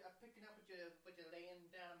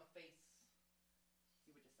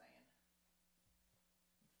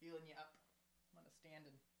Feeling you up. I'm on a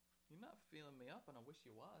standing. You're not feeling me up, and I wish you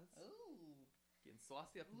was. Ooh. Getting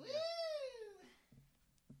saucy up in Woo! here.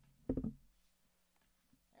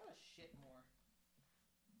 I gotta shit more.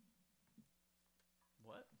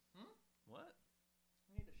 What? What?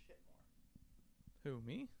 I need to shit more. Who,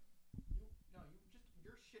 me?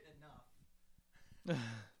 You're shit enough. I'm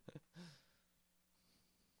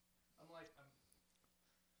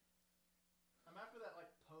after that like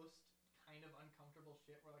post kind of uncomfortable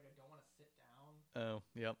shit where like I don't want to sit down. Oh,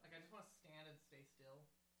 yep. Like I just want to stand and stay still.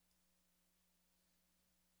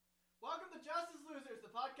 Welcome to Justice Losers,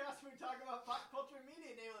 the podcast where we talk about pop culture and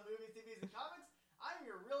media, namely movies, TVs, and comics. I'm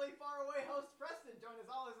your really far away host, Preston, joined as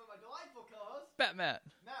always with my delightful co-host, Matt.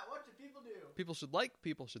 Matt, what should people do? People should like,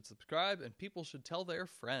 people should subscribe, and people should tell their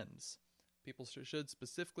friends. People should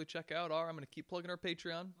specifically check out I'm going to keep plugging our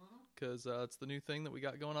Patreon, because it's the new thing that we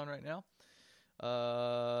got going on right now.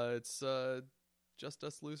 It's just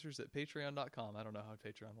us losers at patreon.com. I don't know how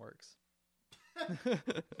Patreon works. I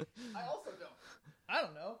also don't. I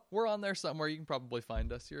don't know. We're on there somewhere. You can probably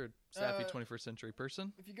find us. You're a sappy 21st century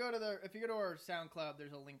person. If you go to our SoundCloud,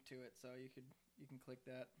 there's a link to it, so you can click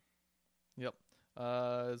that. Yep.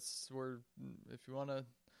 If you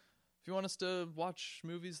want us to watch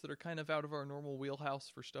movies that are kind of out of our normal wheelhouse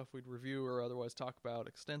for stuff we'd review or otherwise talk about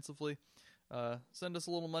extensively, send us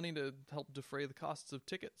a little money to help defray the costs of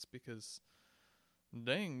tickets, because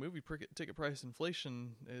dang, movie ticket price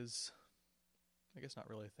inflation is, I guess, not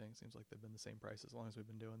really a thing. Seems like they've been the same price as long as we've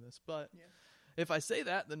been doing this. But if I say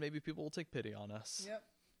that, then maybe people will take pity on us. Yep.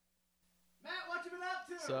 Matt, what you been up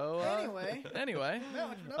to? So anyway, Matt,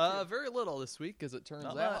 what you been up to? very little this week, as it turns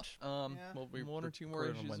Not out. much. Well, one or two more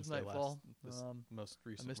recorded on issues of Wednesday Nightfall. this most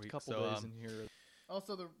recent I missed week, a couple so, days in here.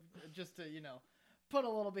 Also, just to put a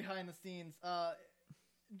little behind the scenes,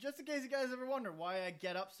 just in case you guys ever wonder why I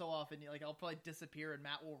get up so often, like I'll probably disappear and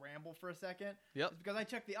Matt will ramble for a second. Yep. It's because I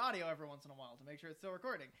check the audio every once in a while to make sure it's still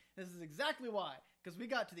recording. This is exactly why, because we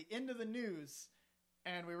got to the end of the news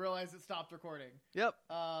and we realized it stopped recording. Yep.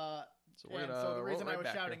 So the reason I was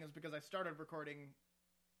shouting is because I started recording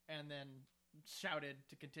and then shouted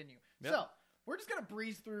to continue. Yep. So we're just gonna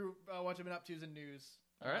breeze through what you've been up to's and news.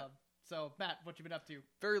 All right. So Matt, what you been up to?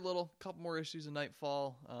 Very little. Couple more issues of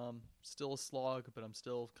Nightfall. Still a slog, but I'm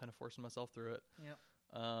still kind of forcing myself through it. Yep.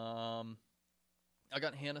 I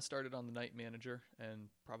got Hannah started on the Night Manager and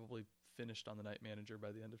probably finished on the Night Manager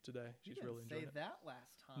by the end of today. She's really enjoying it. Say that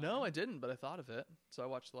last time. No, I didn't, but I thought of it. So I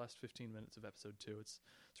watched the last 15 minutes of episode 2. It's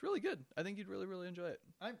really good. I think you'd really, really enjoy it.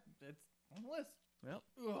 It's on the list. Yep.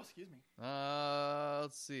 Oh, excuse me.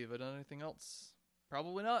 Let's see. Have I done anything else?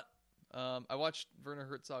 Probably not. I watched Werner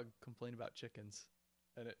Herzog complain about chickens,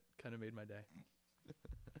 and it kind of made my day.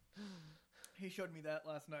 He showed me that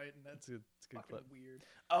last night, and that's It's a good fucking clip. weird.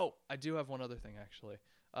 Oh, I do have one other thing, actually.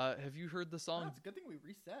 Have you heard the song? Oh, it's a good thing we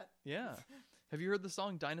reset. Yeah. Have you heard the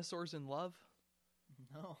song Dinosaurs in Love?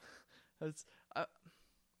 No.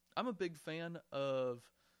 I'm a big fan of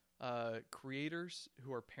creators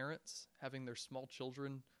who are parents having their small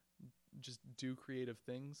children just do creative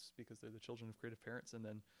things because they're the children of creative parents, and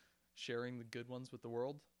then sharing the good ones with the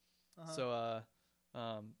world. Uh-huh. So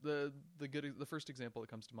the first example that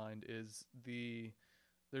comes to mind is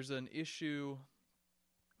there's an issue.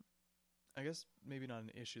 I guess maybe not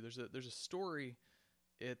an issue. There's a story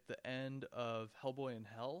at the end of Hellboy in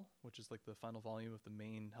Hell, which is like the final volume of the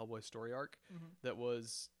main Hellboy story arc, that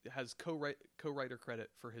has co-writer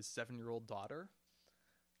credit for his 7-year-old daughter,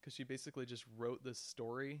 because she basically just wrote this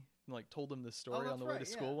story and like told him this story on the way to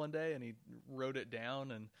school one day, and he wrote it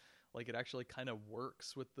down, and like it actually kind of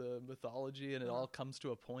works with the mythology, and it all comes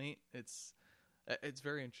to a point. It's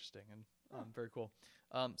very interesting and very cool.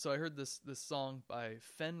 So I heard this song by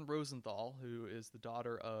Fen Rosenthal, who is the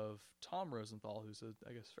daughter of Tom Rosenthal, who's a,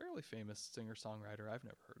 I guess, fairly famous singer-songwriter I've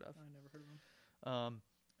never heard of. I never heard of him.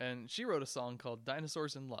 And she wrote a song called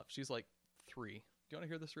Dinosaurs in Love. She's like 3. Do you want to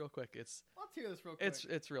hear this real quick? Let's hear this real quick.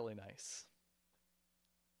 It's really nice.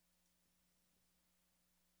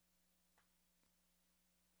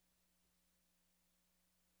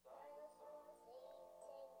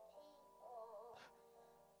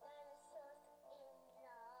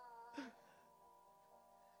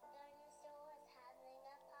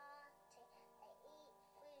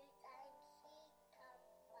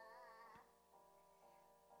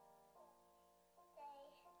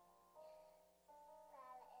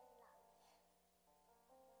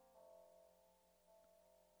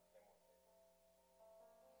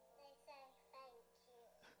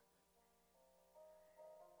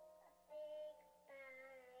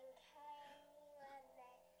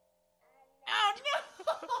 Oh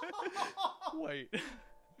no! Wait.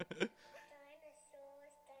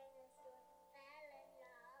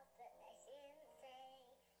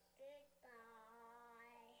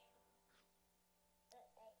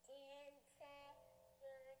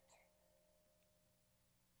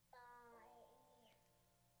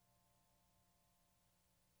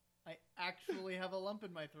 I actually have a lump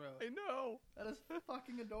in my throat. I know. That is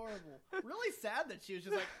fucking adorable. Really sad that she was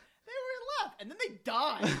just like, they were in love, and then they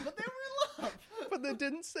died, but they were in love. But they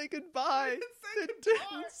didn't say goodbye. They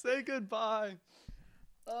didn't say goodbye.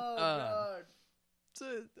 Oh, God.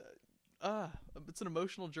 It's an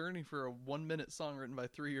emotional journey for a 1-minute song written by a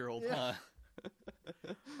 3-year-old, Yeah.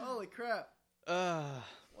 huh? Holy crap.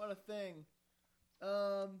 What a thing.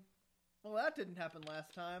 Well, that didn't happen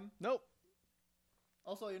last time. Nope.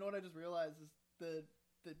 Also, you know what I just realized is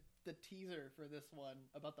the teaser for this one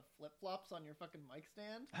about the flip-flops on your fucking mic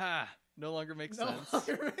stand. No longer makes No sense.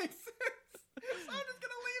 longer makes sense. So I'm just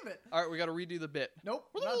gonna leave it. All right, we got to redo the bit. Nope,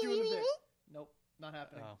 not doing the bit. Nope, not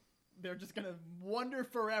happening. Oh, They're just gonna wonder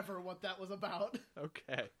forever what that was about.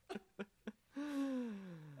 okay.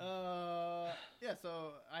 Yeah,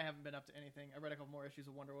 so I haven't been up to anything. I read a couple more issues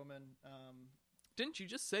of Wonder Woman. Didn't you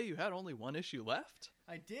just say you had only one issue left?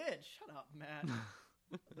 I did. Shut up, Matt.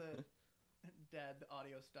 Dad, the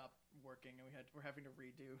audio stopped working, and we're having to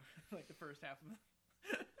redo like the first half of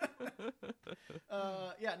it.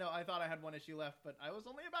 Yeah, no, I thought I had one issue left, but I was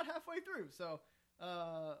only about halfway through. So,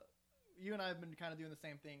 you and I have been kind of doing the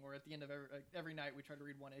same thing, where at the end of every night we try to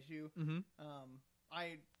read one issue. Mm-hmm.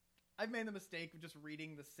 I've made the mistake of just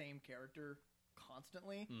reading the same character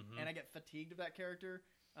constantly, and I get fatigued of that character.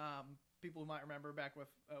 People who might remember back with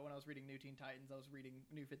when I was reading New Teen Titans, I was reading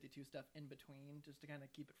New 52 stuff in between just to kind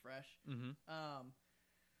of keep it fresh. Mm-hmm.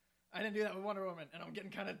 I didn't do that with Wonder Woman, and I'm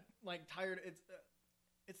getting kind of like tired.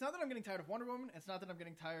 It's not that I'm getting tired of Wonder Woman. It's not that I'm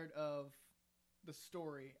getting tired of the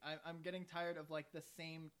story. I'm getting tired of like the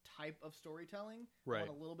same type of storytelling. Right. I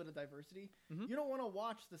want a little bit of diversity. Mm-hmm. You don't want to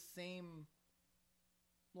watch the same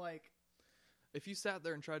like. If you sat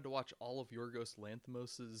there and tried to watch all of Yorgos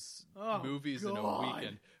Lanthimos' Oh, movies in a God.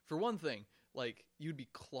 weekend, for one thing, like, you'd be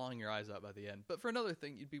clawing your eyes out by the end. But for another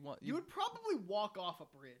thing, You would probably walk off a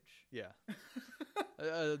bridge. Yeah.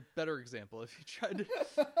 A better example, if you tried to,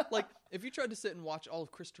 if you tried to sit and watch all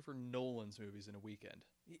of Christopher Nolan's movies in a weekend,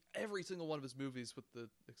 every single one of his movies, with the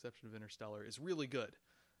exception of Interstellar, is really good.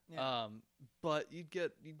 Yeah. But you'd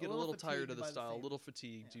get a little tired of the fatigued by the style, a same- little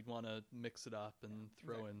fatigued. Yeah. You'd want to mix it up and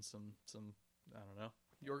throw exactly. in some I don't know,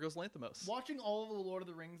 Yorgos Lanthimos. Watching all of the Lord of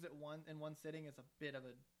the Rings in one sitting is a bit of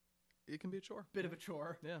a It can be a chore.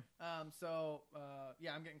 chore. Yeah.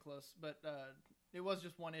 Yeah, I'm getting close, but it was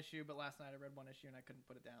just one issue. But last night I read one issue and I couldn't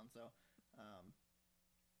put it down, so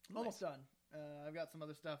almost done. I've got some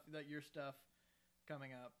other stuff, your stuff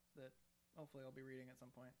coming up that hopefully I'll be reading at some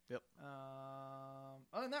point. Yep.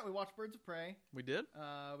 Other than that, we watched Birds of Prey. We did?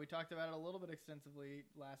 We talked about it a little bit extensively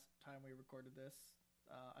last time we recorded this.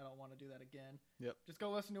 I don't want to do that again. Yep. Just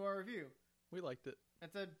go listen to our review. We liked it.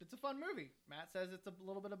 It's a fun movie. Matt says it's a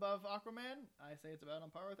little bit above Aquaman. I say it's about on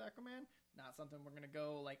par with Aquaman. Not something we're gonna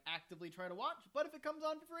go like actively try to watch, but if it comes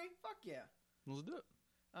on for free, fuck yeah. Let's do it.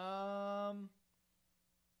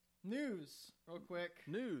 News, real quick.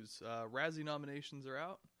 News. Razzie nominations are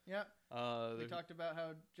out. Yeah. We There's- talked about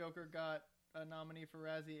how Joker got a nominee for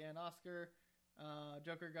Razzie and Oscar.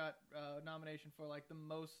 Joker got a nomination for like the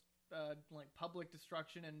most like public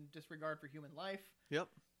destruction and disregard for human life. Yep.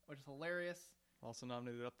 Which is hilarious. Also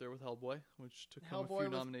nominated up there with Hellboy, which took home a Hellboy few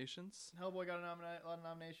was- nominations. Hellboy got a lot of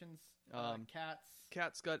nominations. Cats.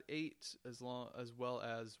 Cats got 8, as well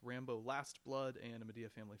as Rambo: Last Blood and A Medea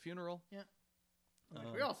Family Funeral. Yeah.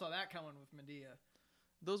 We all saw that coming with Medea.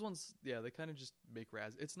 Those ones, yeah, they kind of just make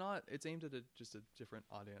Raz. It's not. It's aimed at just a different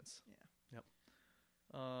audience. Yeah. Yep.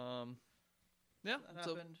 Yeah. That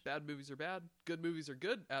So happened. bad movies are bad. Good movies are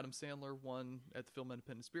good. Adam Sandler won at the Film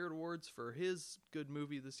Independent Spirit Awards for his good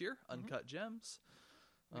movie this year, Uncut Gems.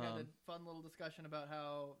 We had a fun little discussion about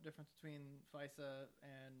how difference between FISA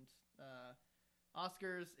and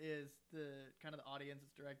Oscars is the kind of the audience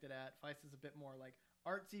it's directed at. FISA is a bit more like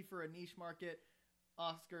artsy for a niche market.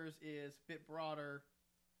 Oscars is a bit broader,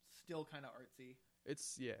 still kind of artsy.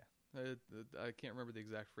 It's I can't remember the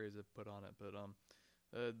exact phrase I put on it, but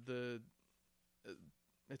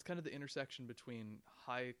it's kind of the intersection between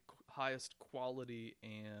highest quality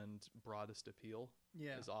and broadest appeal.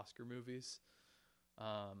 Yeah. As Oscar movies.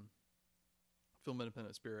 Film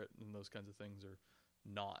Independent Spirit and those kinds of things are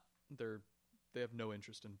not. They have no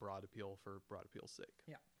interest in broad appeal for broad appeal's sake.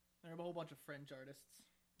 Yeah. There are a whole bunch of fringe artists.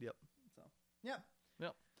 Yep. So, yeah.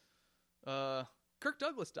 Yep. Kirk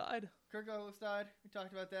Douglas died. Kirk Douglas died. We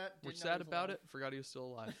talked about that. We're Didn't know he sad was about alive. it. Forgot he was still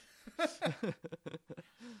alive.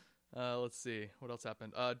 Let's see. What else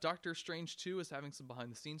happened? Doctor Strange 2 is having some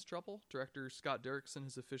behind-the-scenes trouble. Director Scott Derrickson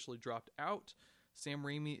has officially dropped out. Sam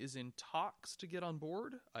Raimi is in talks to get on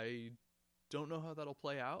board. I don't know how that'll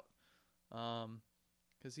play out.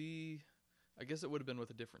 Because I guess it would have been with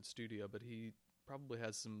a different studio, but he probably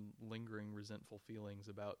has some lingering resentful feelings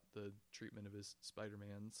about the treatment of his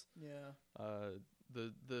Spider-Mans. Yeah.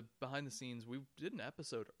 The behind the scenes, we did an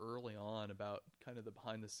episode early on about kind of the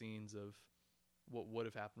behind the scenes of what would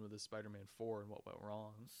have happened with the Spider-Man 4 and what went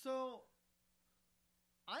wrong. So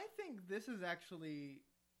I think this is actually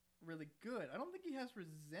really good. I don't think he has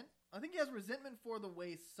I think he has resentment for the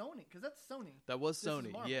way Sony, because that's Sony. That was This is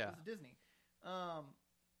Sony, Marvel, yeah. This is Disney.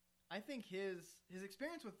 I think his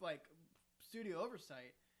experience with like studio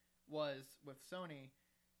oversight was with Sony,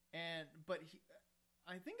 but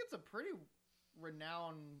I think it's a pretty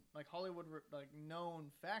renowned, like Hollywood like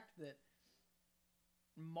known fact that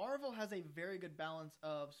Marvel has a very good balance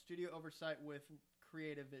of studio oversight with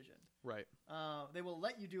creative vision. Right. They will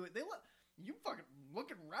let you do it. They let you fucking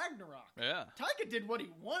look at Ragnarok. Yeah. Taika did what he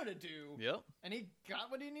wanted to do. Yep. And he got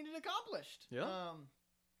what he needed accomplished. Yep.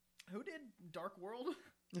 Who did Dark World?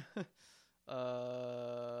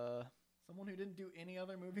 Someone who didn't do any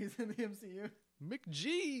other movies in the MCU.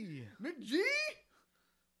 McG. McG?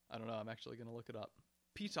 I don't know. I'm actually going to look it up.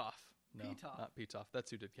 Petoff. No, Petoff. not Petoff.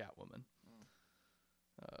 That's who did Catwoman.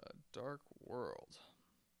 Dark World.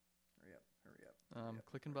 Hurry up.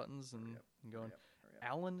 Clicking buttons and going. Hurry up.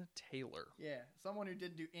 Alan Taylor. Yeah, someone who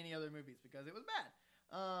didn't do any other movies because it was bad.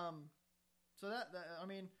 So that I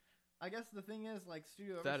mean, I guess the thing is, like,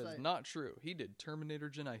 studio oversight. That is not true. He did Terminator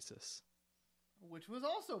Genisys. Which was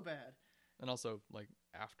also bad. And also, like,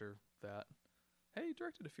 after that. Hey, he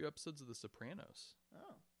directed a few episodes of The Sopranos.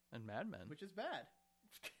 Oh. And Mad Men. Which is bad.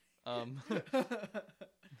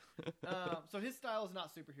 So his style is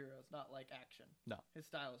not superheroes, not like action. No. His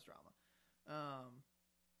style is drama.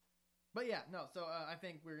 But yeah, no. So I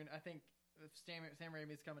think if Sam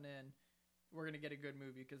Raimi's coming in, we're gonna get a good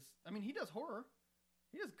movie because I mean he does horror,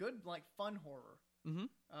 he does good like fun horror. Mm-hmm.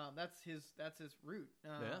 That's his route.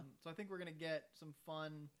 Yeah. So I think we're gonna get some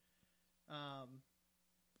fun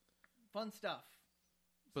stuff.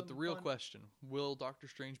 But the real question: will Doctor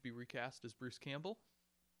Strange be recast as Bruce Campbell?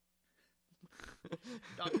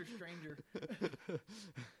 Doctor Stranger. Who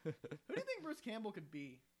do you think Bruce Campbell could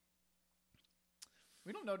be?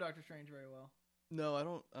 We don't know Doctor Strange very well. No, I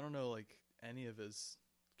don't know like any of his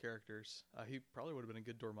characters. He probably would have been a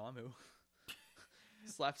good Dormammu.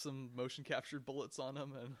 Slap some motion captured bullets on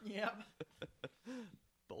him and Yep.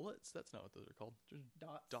 Bullets? That's not what those are called. Just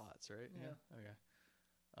dots, right? Yeah. Okay.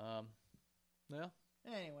 Yeah.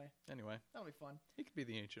 Anyway, that'll be fun. He could be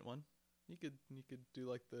the ancient one. You could do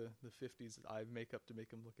like the 50s eye makeup to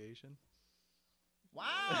make him look Asian.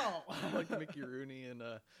 Wow. Like Mickey Rooney in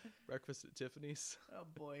Breakfast at Tiffany's. Oh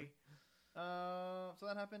boy. So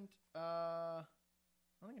that happened. I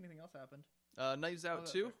don't think anything else happened. Knives Out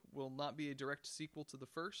 2 will not be a direct sequel to the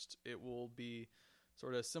first. It will be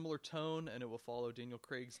sort of a similar tone, and it will follow Daniel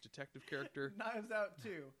Craig's detective character. Knives Out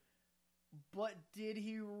 2. But did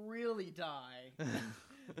he really die?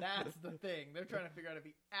 That's the thing. They're trying to figure out if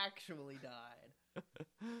he actually died.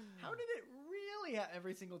 How did it really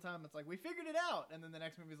every single time it's like, we figured it out. And then the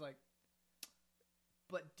next movie's like,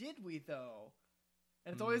 but did we though?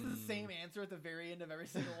 And it's always the same answer at the very end of every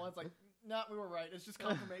single one. It's like, no, we were right. It's just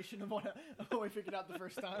confirmation of what we figured out the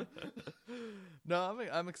first time. No,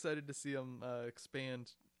 I'm excited to see him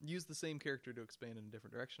use the same character to expand in a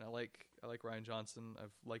different direction. I like Rian Johnson.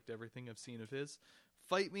 I've liked everything I've seen of his.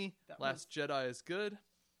 Fight Me. Last Jedi is good.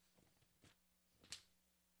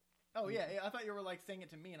 Oh yeah, I thought you were like saying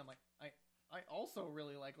it to me, and I'm like, I also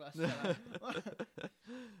really like Last Jedi.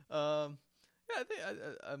 Yeah, I think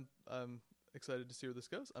I'm excited to see where this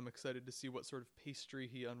goes. I'm excited to see what sort of pastry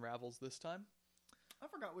he unravels this time. I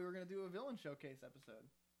forgot we were going to do a villain showcase episode.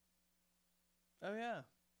 Oh yeah,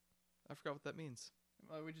 I forgot what that means.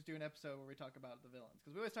 We just do an episode where we talk about the villains,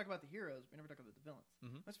 because we always talk about the heroes, we never talk about the villains.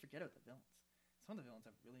 Mm-hmm. Let's forget about the villains. Some of the villains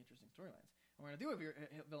have really interesting storylines. And we're going to do a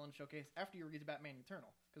villain showcase after you read Batman Eternal,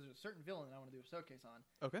 because there's a certain villain that I want to do a showcase on.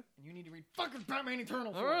 Okay. And you need to read fucking Batman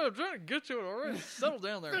Eternal. All right, I'm trying to get you it. All right, settle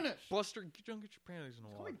down there. Finish. Buster, get your panties in the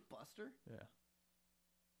Call water. me Buster. Yeah.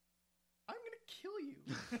 I'm going to kill you.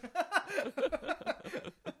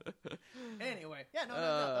 Anyway. Yeah, no,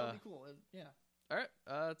 that would be cool. Yeah. All right.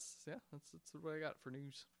 That's what I got for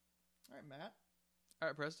news. All right, Matt. All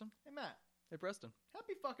right, Preston. Hey, Matt. Hey, Preston.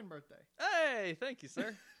 Happy fucking birthday. Hey, thank you,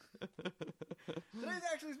 sir. Today's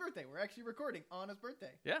actually his birthday. We're actually recording on his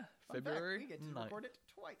birthday. Yeah, Fun February fact, we get to 9th. record it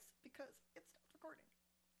twice because it stopped recording.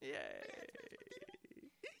 Yay.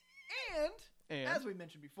 And as we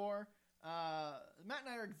mentioned before, Matt and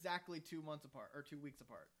I are exactly 2 months apart, or 2 weeks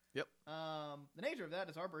apart. Yep. The nature of that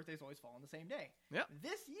is our birthdays always fall on the same day. Yep.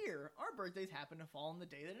 This year, our birthdays happen to fall on the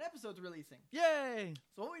day that an episode's releasing. Yay!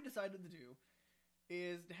 So what we decided to do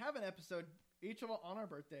is to have an episode each of on our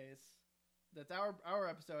birthdays that's our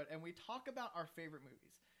episode, and we talk about our favorite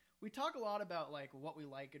movies. We talk a lot about like what we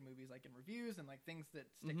like in movies, like in reviews and like things that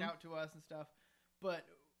stick Mhm. out to us and stuff. But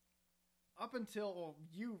up until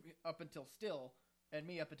still, and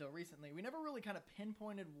me up until recently, we never really kind of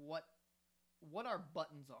pinpointed what our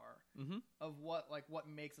buttons are Mm-hmm. of what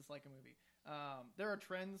makes us like a movie. There are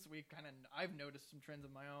trends I've noticed some trends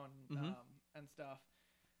of my own Mhm. and stuff.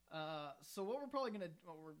 So what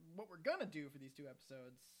we're gonna do for these two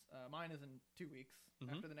episodes, mine is in 2 weeks.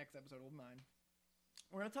 Mhm. After the next episode will be mine.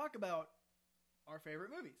 We're gonna talk about our favorite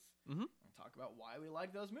movies. Mhm. We're gonna talk about why we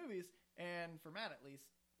like those movies, and for Matt at least,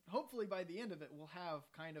 hopefully by the end of it, we'll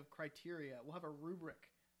have kind of criteria. We'll have a rubric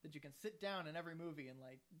that you can sit down in every movie and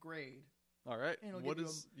like grade. All right. And it'll What give you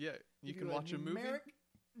is? Yeah, you Give can watch a movie. numeric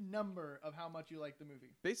number of how much you like the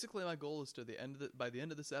movie. Basically, my goal is by the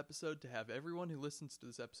end of this episode to have everyone who listens to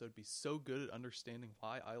this episode be so good at understanding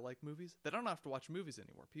why I like movies. They don't have to watch movies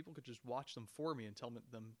anymore. People could just watch them for me and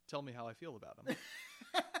tell me how I feel about them.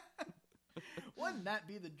 Wouldn't that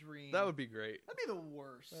be the dream? That would be great. That'd be the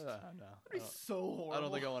worst. No, That'd be so horrible. I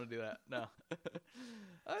don't think I want to do that. No.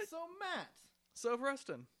 So Matt, So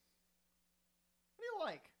Preston, what do you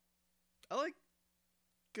like? I like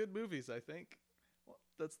good movies. I think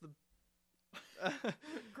that's the.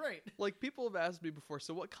 Great. Like, people have asked me before,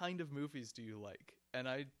 so what kind of movies do you like? And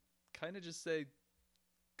I kind of just say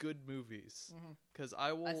good movies, because I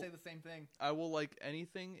say the same thing. I will like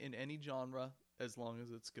anything in any genre as long as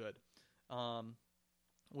it's good.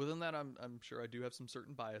 Within that, I'm sure I do have some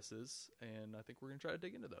certain biases, and I think we're gonna try to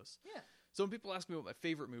dig into those. Yeah. So when people ask me what my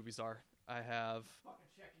favorite movies are, I have. Fucking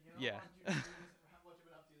checking it. Yeah. How much of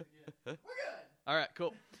it up to again. We're good. All right,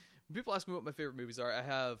 cool. When people ask me what my favorite movies are, I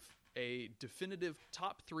have a definitive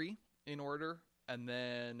top 3 in order, and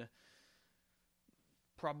then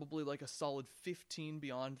probably like a solid 15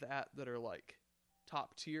 beyond that are like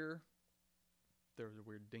top tier. There was a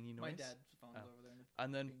weird dingy noise. My dad's phone's over there.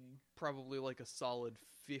 And then dinging. probably like a solid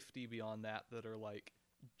 50 beyond that are like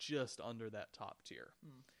just under that top tier.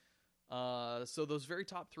 So those very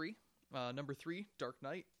top 3. Number 3, Dark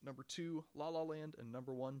Knight. Number 2, La La Land. And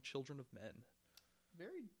number 1, Children of Men.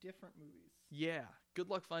 Very different movies. Yeah. Good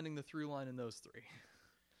luck finding the through line in those 3.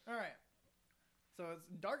 All right. So it's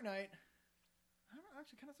Dark Knight. I'm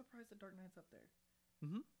actually kind of surprised that Dark Knight's up there.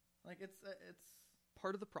 Mm-hmm. Like it's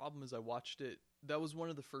Part of the problem is I watched it. That was one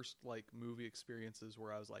of the first like movie experiences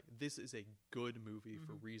where I was like, this is a good movie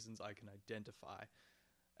for reasons I can identify.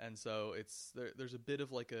 And so there's a bit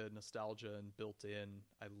of like a nostalgia and built in.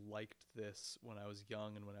 I liked this when I was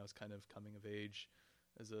young and when I was kind of coming of age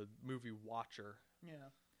as a movie watcher. yeah.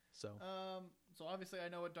 So So obviously I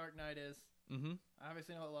know what Dark Knight is. mm-hmm. I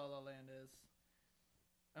obviously know what La La Land is.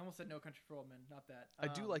 I almost said No Country for Old Men. Not that. I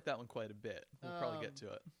do like that one quite a bit. We'll probably get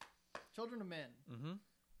to it. Children of Men. Mm-hmm.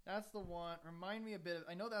 That's the one. Remind me a bit of.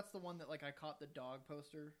 I know that's the one that like I caught the dog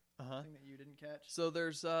poster Uh-huh. thing that you didn't catch. So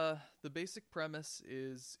there's the basic premise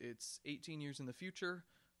is it's 18 years in the future.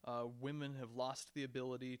 Women have lost the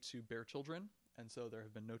ability to bear children, and so there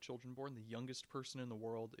have been no children born. The youngest person in the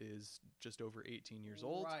world is just over 18 years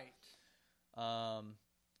old. Right.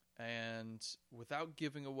 And without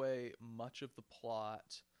giving away much of the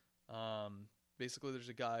plot, basically there's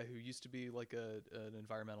a guy who used to be like an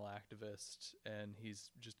environmental activist, and he's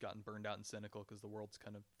just gotten burned out and cynical because the world's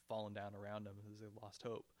kind of fallen down around him as they've lost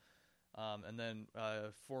hope. And then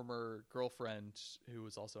a former girlfriend who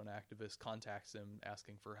was also an activist contacts him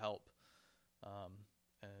asking for help.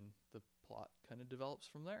 And the plot kind of develops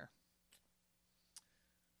from there.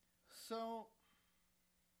 So,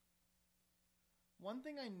 one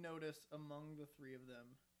thing I notice among the 3 of them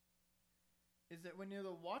is that when you're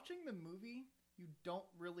watching the movie, you don't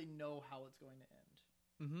really know how it's going to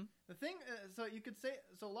end. Mm-hmm. The thing, so you could say,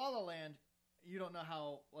 so La La Land, you don't know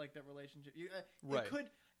how like that relationship. Right.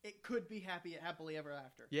 It could be happily ever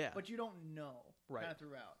after. Yeah. But you don't know Right. kind of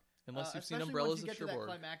throughout. Unless you've seen Especially Umbrellas once you of get to that Cherbourg.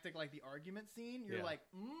 climactic, like the argument scene, you're Yeah. like,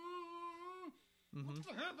 Mm-hmm. what's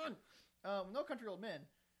gonna happen? No Country Old Men.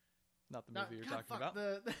 Not the movie you're talking fuck, about.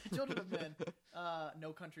 The Children of Men.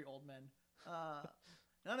 No Country Old Men.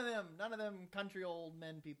 None of them country old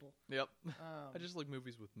men people. Yep. Um, I just like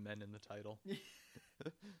movies with men in the title.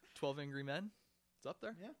 12 Angry Men. It's up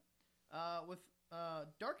there. Yeah. With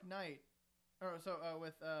Dark Knight,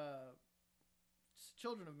 with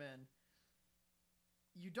Children of Men,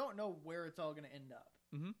 you don't know where it's all going to end up.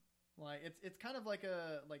 Mm-hmm. Like it's kind of like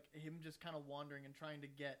him just kind of wandering and trying to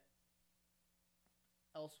get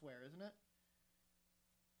elsewhere, isn't it?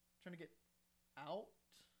 Trying to get out.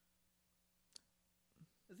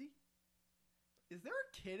 Is he? Is there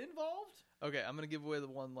a kid involved? Okay, I'm gonna give away the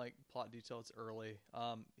one like plot detail. It's early.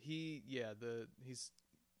 He's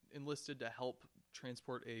enlisted to help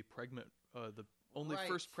transport a pregnant, the only Right.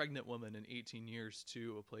 first pregnant woman in 18 years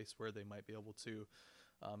to a place where they might be able to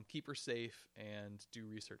keep her safe and do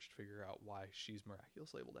research to figure out why she's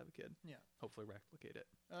miraculously able to have a kid. Yeah. Hopefully replicate it.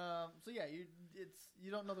 So yeah,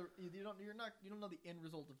 you don't know the end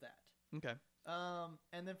result of that. Okay.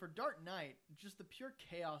 And then for Dark Knight, just the pure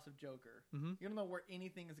chaos of Joker. Mm-hmm. You don't know where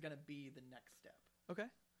anything is going to be the next step. Okay.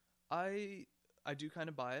 I do kind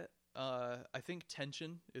of buy it. I think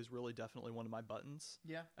tension is really definitely one of my buttons.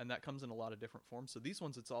 Yeah. And that comes in a lot of different forms. So these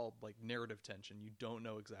ones, it's all like narrative tension. You don't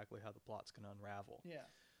know exactly how the plot's going to unravel.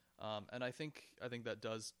 Yeah. And I think that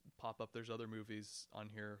does pop up. There's other movies on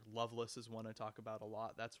here. Loveless is one I talk about a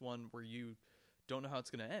lot. That's one where you don't know how it's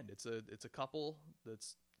going to end. It's a couple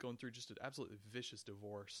that's going through just an absolutely vicious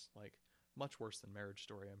divorce, like much worse than Marriage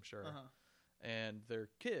Story, I'm sure. Uh-huh. And their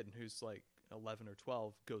kid, who's like 11 or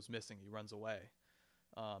 12, goes missing. He runs away.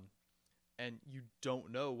 And you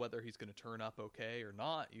don't know whether he's going to turn up okay or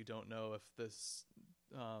not. You don't know if this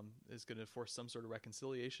is going to force some sort of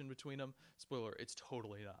reconciliation between them. Spoiler, it's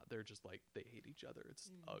totally not. They're just like, they hate each other. It's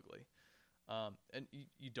ugly. And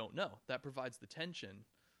you don't know. That provides the tension,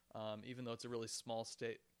 even though it's a really small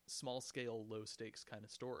scale, low stakes kind of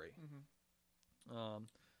story. Mm-hmm.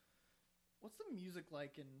 What's the music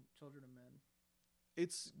like in Children of Men?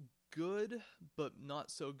 It's good, but not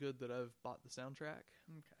so good that I've bought the soundtrack.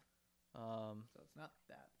 Okay. So it's not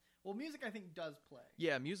that. Well, music I think does play.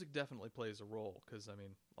 Yeah, music definitely plays a role because, I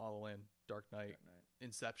mean, La La Land, Dark Knight, Dark Knight.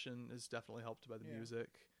 Inception is definitely helped by the music.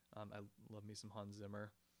 I love me some Hans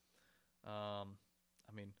Zimmer. I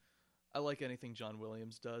mean, I like anything John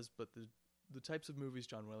Williams does, but the types of movies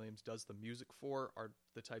John Williams does the music for are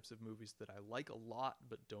the types of movies that I like a lot,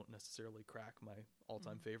 but don't necessarily crack my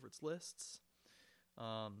all-time favorites lists.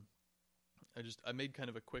 I made kind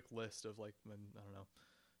of a quick list of like, I don't know,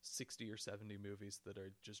 60 or 70 movies that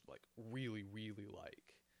are just like really, really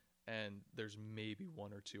like, and there's maybe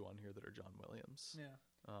one or two on here that are John Williams. Yeah.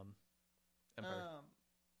 Empire.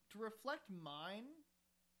 To reflect one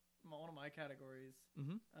of my categories,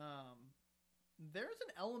 Mm-hmm. there's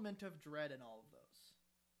an element of dread in all of those.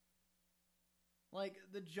 Like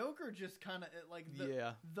the Joker just kind of like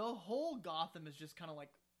the whole Gotham is just kind of like,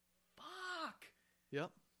 fuck.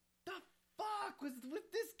 Yep. The fuck was with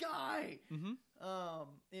this guy? Mm-hmm.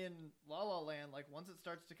 In La La Land, like once it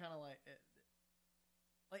starts to kind of like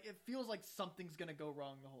it feels like something's gonna go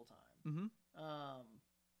wrong the whole time. Mm-hmm.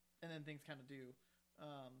 And then things kind of do.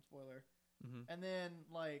 Spoiler. Mm-hmm. And then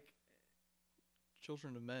like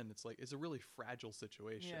Children of Men, it's a really fragile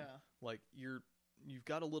situation. yeah, Like you've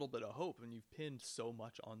got a little bit of hope, and you've pinned so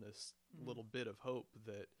much on this little bit of hope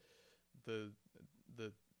that the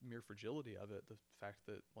mere fragility of it, the fact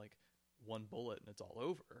that like one bullet and it's all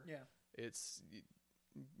over. yeah,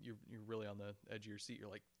 You're really on the edge of your seat. You're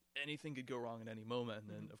like, anything could go wrong at any moment, and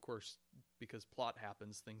then of course, because plot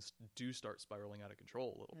happens, things do start spiraling out of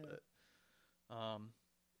control a little bit. I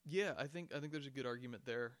think there's a good argument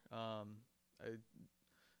there. I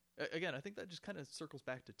think that just kind of circles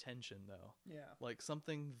back to tension, though. yeah, Like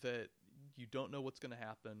something that you don't know what's going to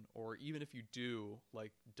happen, or even if you do,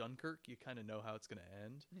 like Dunkirk, you kind of know how it's going to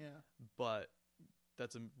end. yeah. But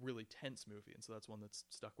that's a really tense movie, and so that's one that's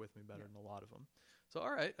stuck with me better than a lot of them. So,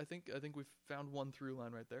 all right, I think we've found one through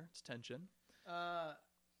line right there. It's tension.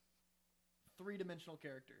 Three-dimensional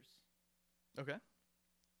characters. Okay.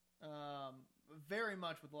 Very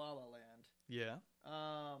much with La La Land. Yeah.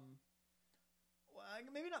 Well,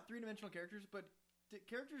 maybe not three-dimensional characters, but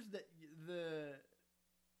characters that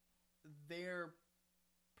their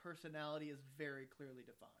personality is very clearly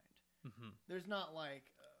defined. Mm-hmm. There's not like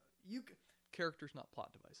Characters, not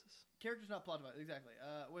plot devices. characters, not plot devices. Exactly.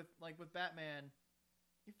 With Batman,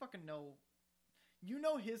 you fucking know. You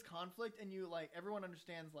know his conflict, and everyone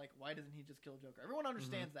understands why doesn't he just kill Joker? Everyone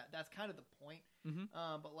understands that. That's kind of the point. Mm-hmm.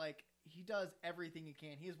 But he does everything he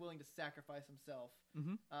can. He is willing to sacrifice himself.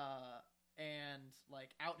 Mm-hmm. And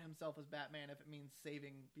out himself as Batman if it means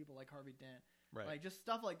saving people like Harvey Dent. Right. Just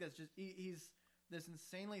stuff like this. Just he's this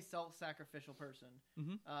insanely self-sacrificial person.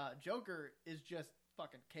 Mm-hmm. Joker is just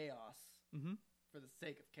fucking chaos Mm-hmm. for the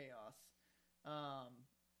sake of chaos.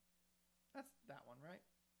 That's that one, right?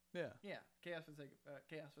 Yeah. Yeah, chaos for the sake of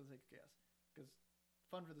chaos. Because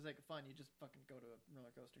fun for the sake of fun, you just fucking go to a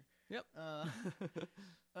roller coaster. Yep.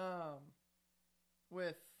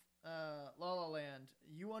 With La La Land,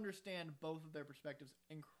 you understand both of their perspectives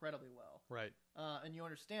incredibly well. Right. And you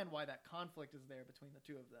understand why that conflict is there between the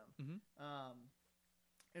two of them. Mm-hmm.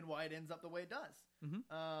 And why it ends up the way it does. Mm-hmm.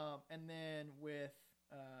 And then with,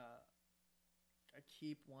 I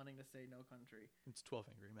keep wanting to say No Country. It's 12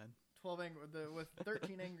 Angry Men. With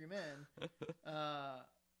 13 Angry Men,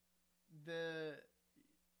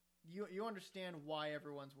 you understand why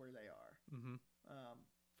everyone's where they are. Mm-hmm.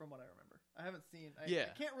 From what I remember, I haven't seen. I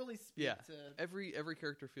can't really speak to every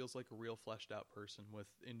character feels like a real fleshed out person with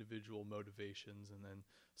individual motivations, and then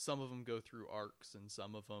some of them go through arcs, and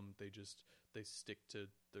some of them they stick to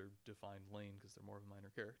their defined lane because they're more of a minor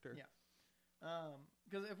character. Yeah.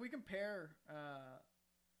 Because if we compare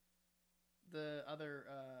the other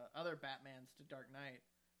Batmans to Dark Knight,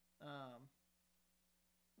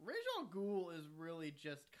 Ra's al Ghul is really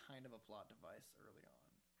just kind of a plot device early on.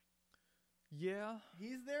 Yeah.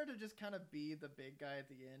 He's there to just kind of be the big guy at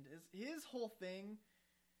the end. His whole thing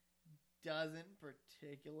doesn't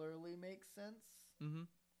particularly make sense. Mm-hmm.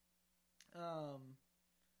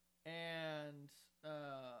 And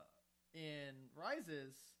in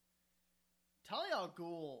Rises, Talia al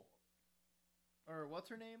Ghul, or what's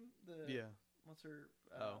her name? What's her?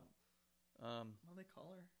 What do they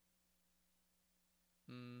call her?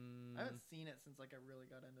 I haven't seen it since I really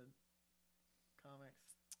got into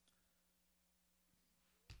comics.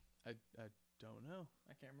 I don't know.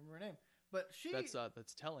 I can't remember her name, but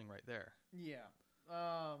that's telling right there. Yeah.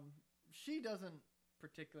 She doesn't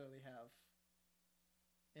particularly have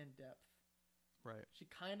in depth. Right. She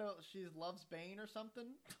loves Bane or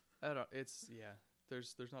something.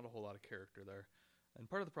 There's not a whole lot of character there. And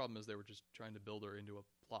part of the problem is they were just trying to build her into a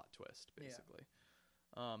plot twist, basically.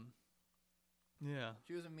 Yeah.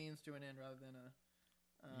 She was a means to an end rather than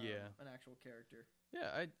an actual character.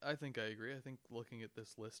 Yeah, I think I agree. I think looking at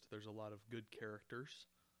this list, there's a lot of good characters.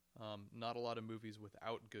 Not a lot of movies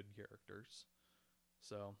without good characters.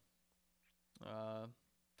 So,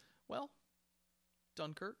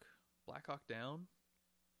 Dunkirk, Black Hawk Down,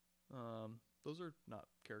 those are not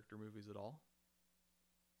character movies at all.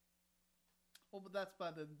 Well, but that's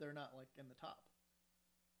they're not like in the top.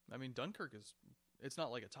 I mean, Dunkirk it's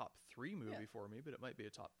not like a top 3 movie for me, but it might be a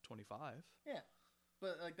top 25. Yeah.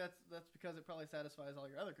 But like that's because it probably satisfies all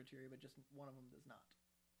your other criteria, but just one of them does not.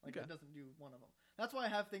 Like it doesn't do one of them. That's why I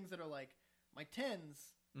have things that are like my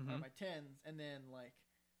 10s are my 10s, and then like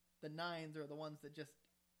the 9s are the ones that just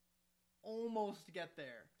almost get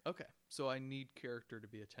there. Okay, so I need character to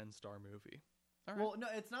be a 10-star movie. All right. Well, no,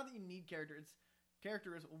 it's not that you need character. It's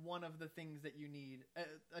character is one of the things that you need.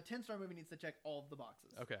 A 10-star movie needs to check all of the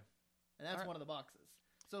boxes. Okay, and that's one of the boxes.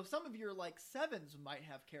 So some of your like 7s might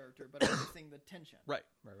have character, but are missing the tension. Right.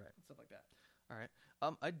 And stuff like that. All right.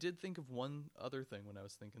 I did think of one other thing when I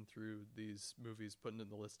was thinking through these movies, putting in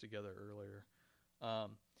the list together earlier.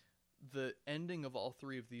 The ending of all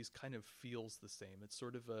 3 of these kind of feels the same. It's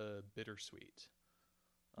sort of a bittersweet.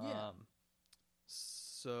 Yeah.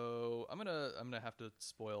 So I'm gonna have to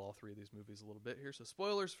spoil all 3 of these movies a little bit here. So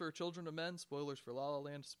spoilers for Children of Men, spoilers for La La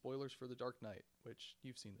Land, spoilers for The Dark Knight, which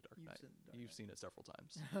you've seen The Dark Knight. You've seen it several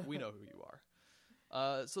times. We know who you are.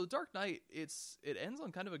 So The Dark Knight, it ends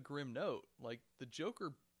on kind of a grim note. Like the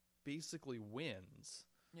Joker basically wins.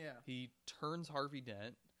 Yeah. He turns Harvey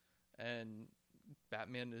Dent, and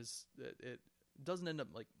Batman it doesn't end up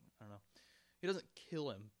like, I don't know. He doesn't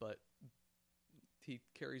kill him, but he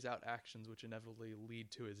carries out actions which inevitably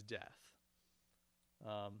lead to his death.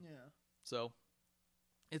 So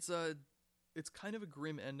it's kind of a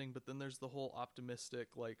grim ending, but then there's the whole optimistic,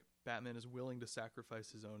 like Batman is willing to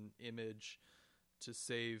sacrifice his own image to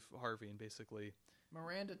save Harvey, and basically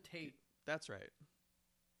Miranda Tate. That's right.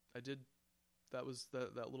 That was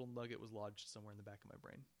that little nugget was lodged somewhere in the back of my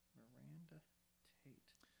brain. Miranda Tate.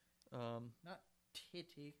 Not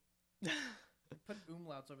titty. Put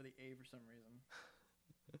umlauts over the A for some reason.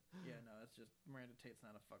 Yeah, no, it's just Miranda Tate's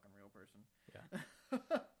not a fucking real person.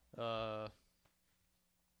 Yeah.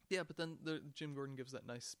 Yeah, but then Jim Gordon gives that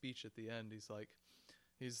nice speech at the end. He's like,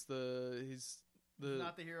 he's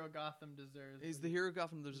not the hero Gotham deserves. He's the hero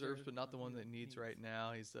Gotham deserves, but not the one that needs right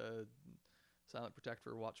now. He's a silent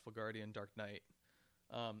protector, watchful guardian, Dark Knight.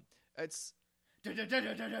 It's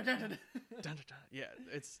yeah,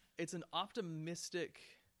 it's an optimistic.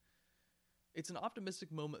 It's an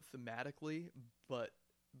optimistic moment thematically, but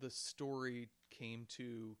the story came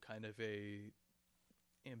to kind of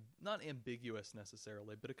not ambiguous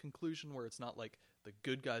necessarily, but a conclusion where it's not like the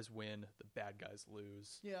good guys win, the bad guys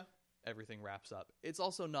lose. Yeah. Everything wraps up. It's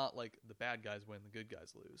also not like the bad guys win, the good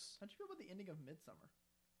guys lose. How'd you feel about the ending of Midsommar?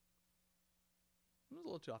 It was a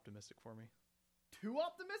little too optimistic for me. Too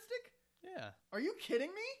optimistic? Yeah. Are you kidding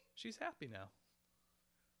me? She's happy now.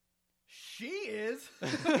 She is.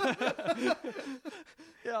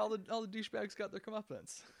 Yeah, all the douchebags got their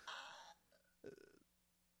comeuppance.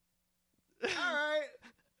 All right.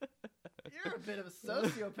 You're a bit of a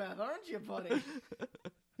sociopath, aren't you, buddy?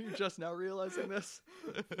 You're just now realizing this?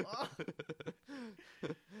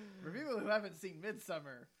 For people who haven't seen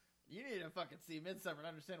Midsommar, You need to fucking see Midsummer and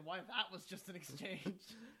understand why that was just an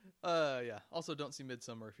exchange. Yeah. Also, don't see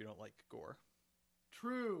Midsummer if you don't like gore.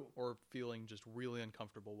 True. Or feeling just really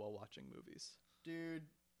uncomfortable while watching movies. Dude,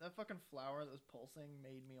 that fucking flower that was pulsing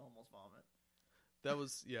made me almost vomit. That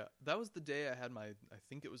was the day I had I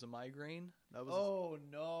think it was a migraine. That was Oh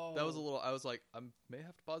no. That was a little. I was like, I may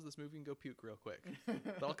have to pause this movie and go puke real quick,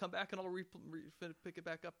 but I'll come back and I'll pick it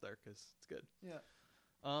back up there because it's good. Yeah.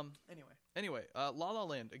 Anyway, La La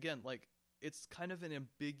Land again. Like, it's kind of an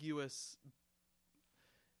ambiguous,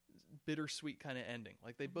 bittersweet kind of ending.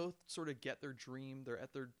 Like, they both sort of get their dream. They're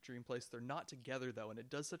at their dream place. They're not together though, and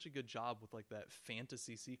it does such a good job with like that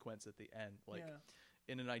fantasy sequence at the end. Like. Yeah.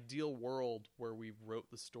 In an ideal world where we wrote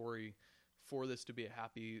the story for this to be a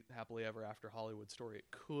happily ever after Hollywood story, it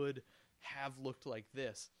could have looked like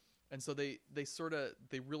this. And so they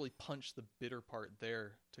really punch the bitter part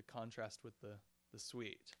there to contrast with the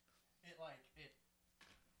sweet.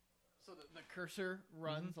 So the cursor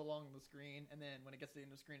runs along the screen, and then when it gets to the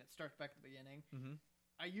end of the screen, it starts back at the beginning. Mm-hmm.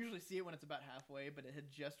 I usually see it when it's about halfway, but it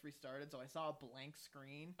had just restarted, so I saw a blank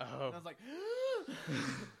screen. Oh. And I was like,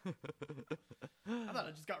 I thought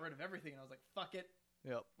I just got rid of everything, and I was like, fuck it.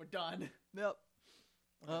 Yep. We're done. Yep.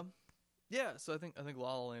 Yeah, so I think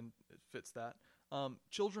La La Land fits that.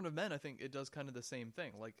 Children of Men, I think it does kind of the same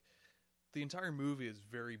thing. Like, the entire movie is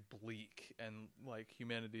very bleak, and like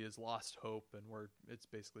humanity has lost hope, and it's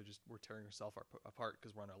basically just we're tearing ourselves apart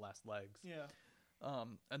because we're on our last legs. Yeah.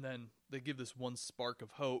 And then they give this one spark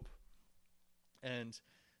of hope, and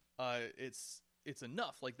it's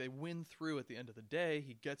enough. Like, they win through at the end of the day.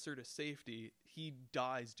 He gets her to safety. He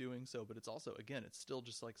dies doing so, but it's also, again, it's still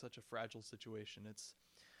just like such a fragile situation.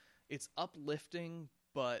 It's uplifting,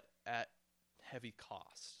 but at heavy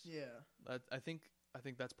cost. Yeah. I think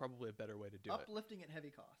that's probably a better way to do it. Uplifting at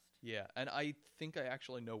heavy cost. Yeah, and I think I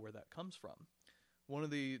actually know where that comes from. One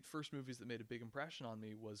of the first movies that made a big impression on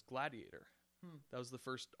me was Gladiator. That was the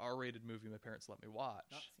first R-rated movie my parents let me watch.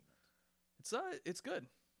 Not seen it. It's good.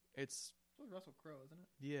 It's with Russell Crowe, isn't it?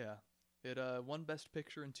 Yeah. It won Best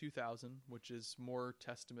Picture in 2000, which is more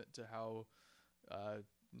testament to how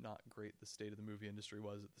not great the state of the movie industry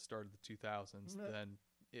was at the start of the 2000s than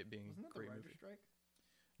it being a great movie. Strike?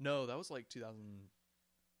 No, that was like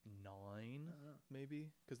 2009,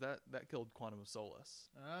 maybe, because that killed Quantum of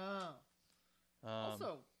Solace. Oh.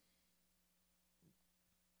 Also,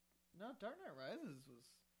 no, Dark Knight Rises was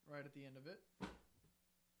right at the end of it.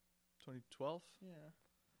 2012? Yeah.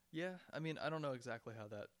 Yeah, I mean, I don't know exactly how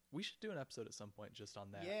that... We should do an episode at some point just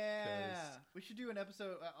on that. Yeah, we should do an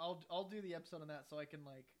episode. I'll do the episode on that so I can,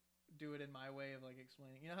 like, do it in my way of, like,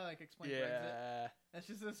 explaining. You know how, like, explain Brexit? That's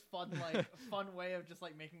just this fun, like, fun way of just,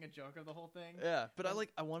 like, making a joke of the whole thing. Yeah, but I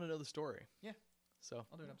want to know the story. Yeah. So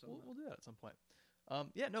I'll do an episode on that. We'll do that at some point.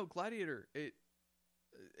 Yeah, no, Gladiator, it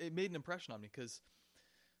made an impression on me because...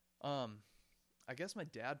 I guess my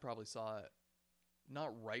dad probably saw it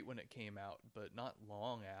not right when it came out, but not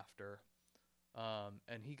long after.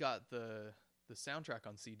 And he got the soundtrack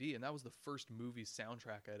on CD, and that was the first movie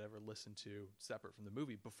soundtrack I'd ever listened to separate from the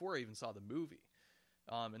movie before I even saw the movie.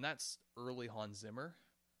 And that's early Hans Zimmer,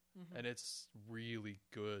 and it's really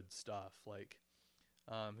good stuff. Like,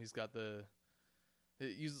 he's got it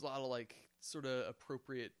uses a lot of like sort of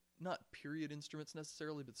appropriate, not period instruments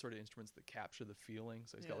necessarily, but sort of instruments that capture the feeling.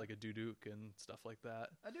 So he's got like a duduk and stuff like that.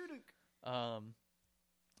 A duduk.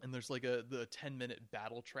 And there's like the 10-minute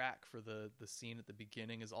battle track for the scene at the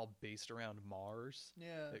beginning is all based around Mars.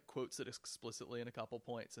 Yeah. It quotes it explicitly in a couple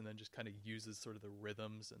points and then just kind of uses sort of the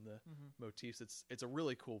rhythms and the motifs. It's a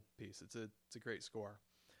really cool piece. It's a great score.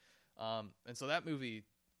 And so that movie,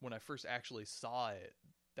 when I first actually saw it,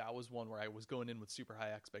 that was one where I was going in with super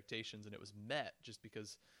high expectations, and it was met just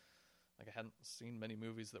because like I hadn't seen many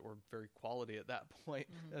movies that were very quality at that point.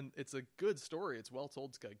 And it's a good story. It's well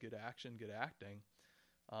told. It's got good action, good acting.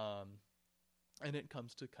 And it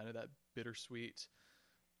comes to kind of that bittersweet,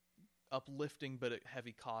 uplifting but at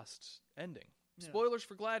heavy cost ending. Yeah. Spoilers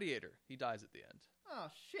for Gladiator. He dies at the end. Oh,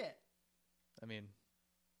 shit. I mean...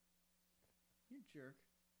 You jerk.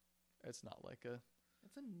 It's not like a...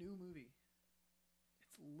 It's a new movie.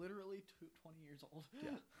 It's literally 20 years old.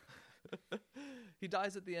 Yeah. He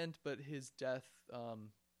dies at the end, but his death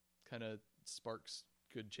kind of sparks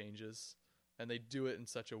good changes. And they do it in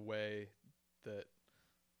such a way that...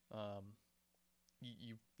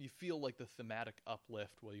 You feel like the thematic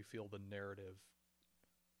uplift while you feel the narrative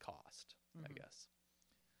cost, I guess.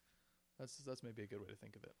 That's maybe a good way to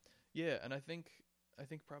think of it. Yeah, and I think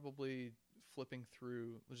probably flipping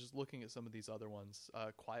through, just looking at some of these other ones,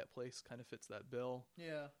 Quiet Place kind of fits that bill.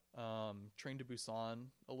 Yeah. Train to Busan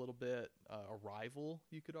a little bit. Arrival,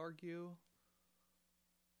 you could argue.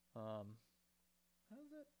 How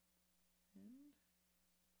does that end?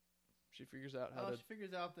 She figures out how to, she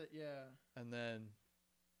figures out that, and then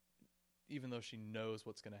even though she knows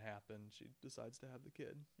what's going to happen, she decides to have the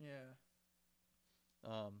kid. Yeah.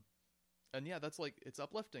 And yeah, that's like, it's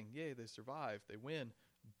uplifting. Yay, they survive, they win.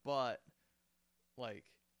 But like,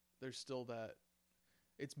 there's still that,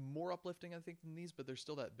 it's more uplifting, I think, than these, but there's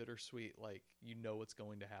still that bittersweet, like, you know what's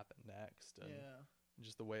going to happen next. And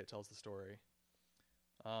just the way it tells the story.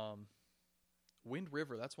 Wind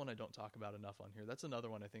River, that's one I don't talk about enough on here. That's another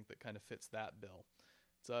one I think that kind of fits that bill.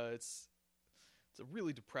 It's a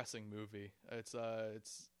really depressing movie. It's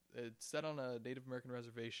set on a Native American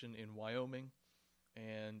reservation in Wyoming,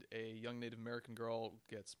 and a young Native American girl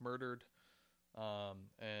gets murdered.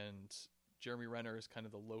 And Jeremy Renner is kind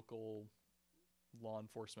of the local law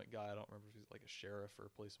enforcement guy. I don't remember if he's like a sheriff or a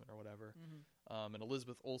policeman or whatever. Mm-hmm. And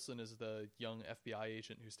Elizabeth Olsen is the young FBI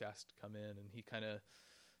agent who's tasked to come in, and he kind of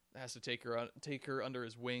has to take her under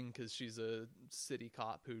his wing because she's a city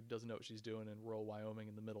cop who doesn't know what she's doing in rural Wyoming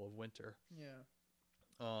in the middle of winter.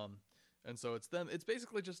 Yeah. And so it's them. It's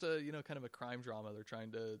basically just a, kind of a crime drama. They're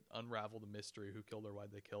trying to unravel the mystery. Who killed her?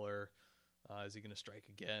 Why'd they kill her? Is he going to strike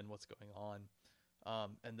again? What's going on?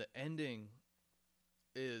 And the ending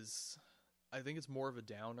is, I think it's more of a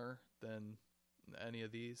downer than any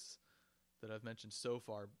of these that I've mentioned so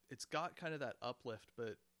far. It's got kind of that uplift,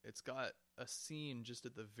 but it's got a scene just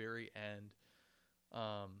at the very end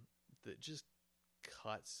that just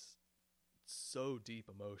cuts so deep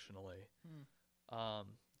emotionally.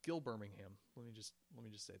 Gil Birmingham, let me just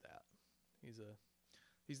say that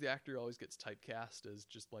he's the actor who always gets typecast as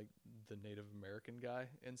just like the Native American guy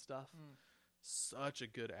and stuff. Such a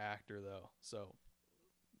good actor though. So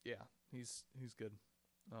yeah, he's good.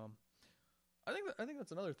 I think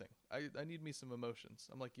that's another thing. I need me some emotions.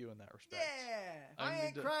 I'm like you in that respect. Yeah, I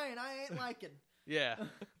ain't crying. I ain't liking. Yeah,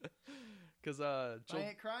 because I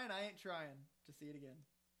ain't crying. I ain't trying to see it again.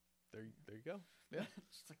 There you go. Yeah,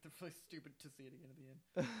 just like they're really stupid to see it again at the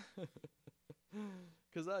end.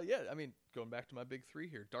 Because yeah, I mean, going back to my big three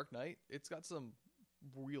here, Dark Knight. It's got some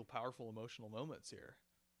real powerful emotional moments here.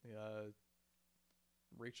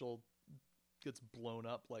 Rachel gets blown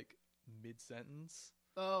up like mid-sentence.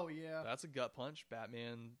 Oh yeah, that's a gut punch.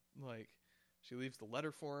 Batman, like, she leaves the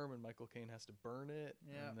letter for him, and Michael Caine has to burn it.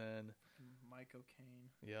 Yeah, and then Michael Caine.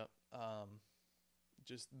 Yep.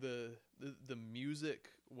 Just the music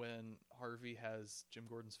when Harvey has Jim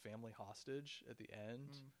Gordon's family hostage at the end,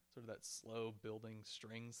 sort of that slow building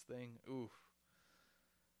strings thing. Oof.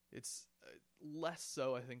 It's less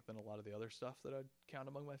so, I think, than a lot of the other stuff that I'd count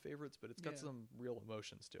among my favorites, but it's got some real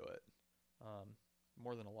emotions to it.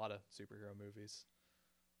 More than a lot of superhero movies.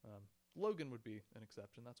 Logan would be an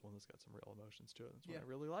exception. That's one that's got some real emotions to it. That's one I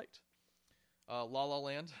really liked. La La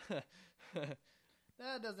Land.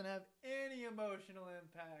 That doesn't have any emotional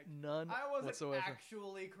impact. None I wasn't whatsoever.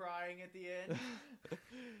 Actually crying at the end.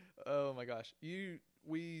 Oh my gosh.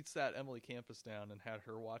 We sat Emily Campus down and had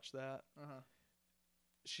her watch that. Uh-huh.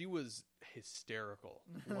 She was hysterical.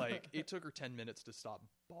 Like, it took her 10 minutes to stop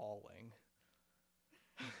bawling.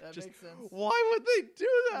 That makes sense. Why would they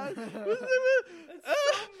do that? That's so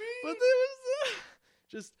mean. But they was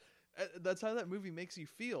just that's how that movie makes you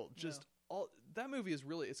feel. Just all that movie is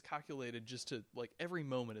really, it's calculated just to, like, every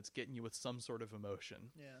moment it's getting you with some sort of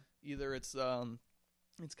emotion. Yeah. Either it's the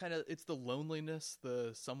loneliness,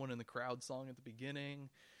 the someone in the crowd song at the beginning,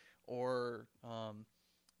 or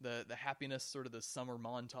the happiness, sort of the summer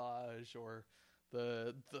montage, or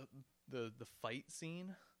the fight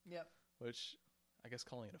scene. Yep. Which, I guess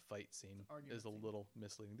calling it a fight scene is a little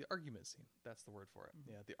misleading. The argument scene, that's the word for it.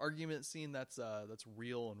 Mm-hmm. Yeah, the argument scene, that's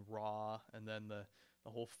real and raw, and then the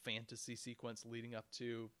whole fantasy sequence leading up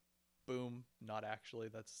to, boom, that's not actually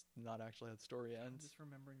how the story ends. I'm just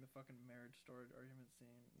remembering the fucking Marriage Story argument scene.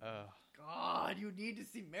 God, you need to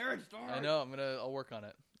see Marriage Story. I know. I'll work on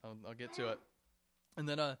it. I'll get to it. And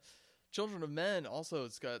then Children of Men, also,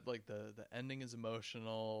 it's got, like, the ending is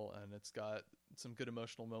emotional, and it's got some good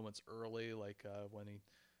emotional moments early, like when he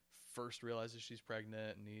first realizes she's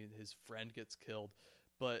pregnant and his friend gets killed.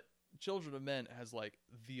 But Children of Men has, like,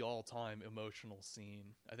 the all-time emotional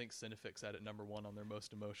scene. I think Cinefix had it number 1 on their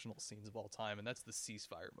most emotional scenes of all time, and that's the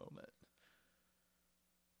ceasefire moment.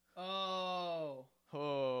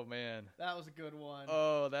 Oh man, that was a good one.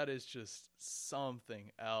 Oh, that is just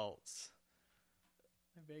something else.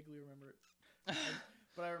 I vaguely remember it,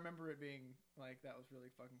 but I remember it being like, that was really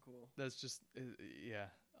fucking cool. That's just, yeah.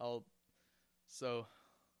 Children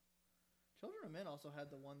of Men also had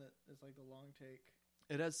the one that is like the long take.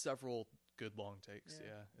 It has several good long takes.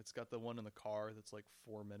 Yeah. It's got the one in the car that's like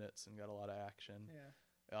 4 minutes and got a lot of action.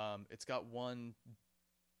 Yeah. It's got one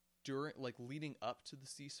during, like, leading up to the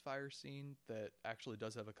ceasefire scene that actually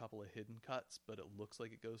does have a couple of hidden cuts, but it looks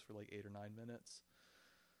like it goes for like 8 or 9 minutes.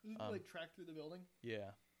 You can, like, track through the building.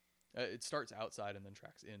 Yeah. It starts outside and then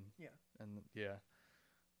tracks in. Yeah. And yeah.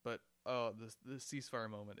 But the ceasefire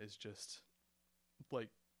moment is just like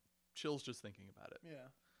chills just thinking about it. Yeah.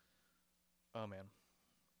 Oh man.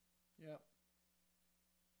 Yep.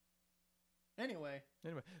 Anyway, I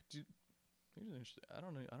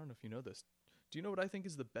don't know if you know this. Do you know what I think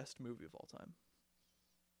is the best movie of all time?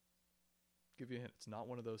 Give you a hint. It's not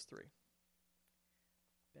one of those 3.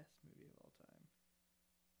 best movie of all time.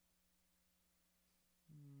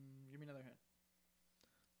 Give me another hint.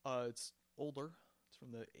 It's older. It's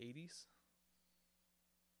from the 80s.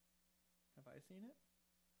 Have I seen it?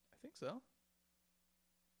 I think so.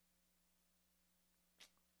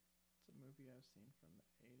 It's a movie I've seen from the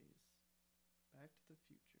 80s. Back to the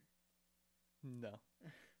Future. No.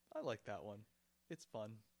 I like that one. It's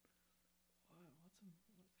fun. Wow, what's the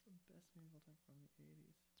best movie of all time from the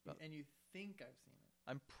 80s? About, and you think I've seen it?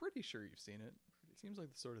 I'm pretty sure you've seen it. It seems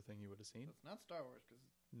like the sort of thing you would have seen. So it's not Star Wars, because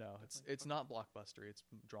No, it's not blockbuster. It's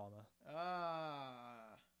drama.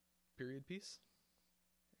 Period piece.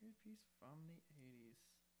 Period piece from the 80s.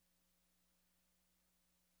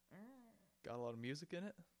 Got a lot of music in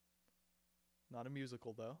it. Not a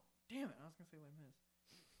musical though. Damn it! I was gonna say Les Mis.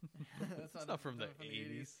 That's not from the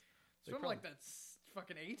 80s. It's from like that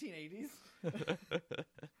fucking 1880s.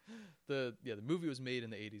 The movie was made in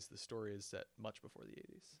the 80s. The story is set much before the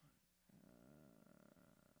 80s.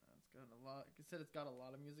 It's got a lot. You said it's got a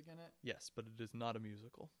lot of music in it. Yes, but it is not a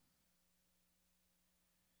musical.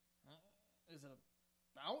 Is it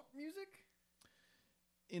about music?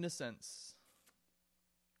 In a sense,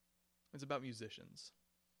 it's about musicians.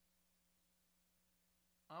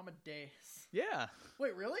 Amadeus. Yeah.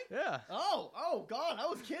 Wait, really? Yeah. Oh, God, I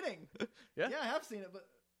was kidding. Yeah. Yeah, I have seen it, but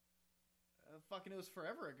fucking, it was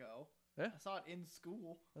forever ago. Yeah. I saw it in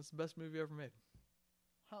school. That's the best movie ever made.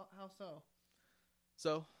 How so?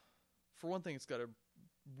 So, for one thing, it's got a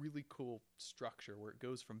really cool structure where it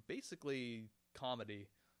goes from basically comedy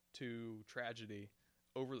to tragedy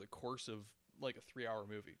over the course of like a 3-hour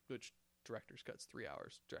movie, which director's cut's 3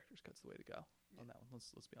 hours. Director's cut's the way to go on that one.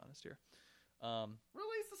 Let's be honest here.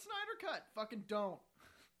 Release the Snyder Cut. Fucking don't.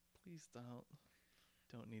 Please don't.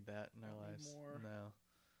 Don't need that in our lives. More. No.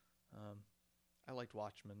 I liked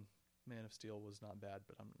Watchmen. Man of Steel was not bad,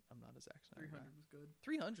 but I'm not a Zack Snyder 300 guy. was good.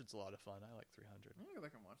 300's a lot of fun. I like 300. I'm gonna go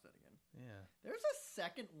back and watch that again. Yeah. There's a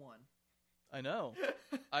second one. I know.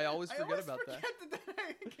 I always forget about that. I always forget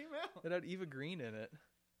that came out. It had Eva Green in it.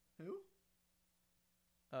 Who?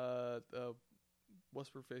 What's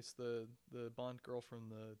her face? The Bond girl from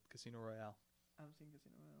the Casino Royale. I haven't seen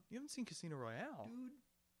Casino Royale. You haven't seen Casino Royale,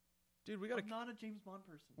 dude. I'm not a James Bond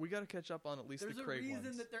person. We gotta catch up on at least the Craig ones. There's a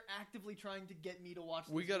reason that they're actively trying to get me to watch.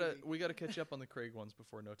 We gotta catch up on the Craig ones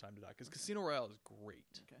before No Time to Die, because Casino Royale is great.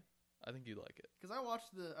 Okay. I think you'd like it. Because I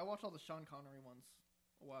watched all the Sean Connery ones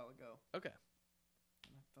a while ago. Okay.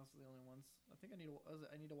 Those are the only ones. I think I need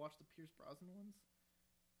to watch the Pierce Brosnan ones.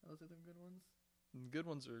 Those are the good ones. And the good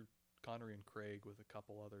ones are Connery and Craig with a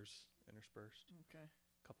couple others interspersed. Okay.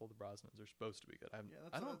 A couple of the Brosnans are supposed to be good. I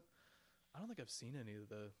don't think I've seen any of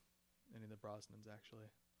the Brosnans actually.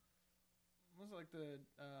 Was it like the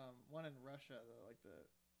one in Russia?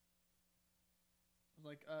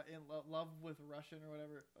 In Love with Russian or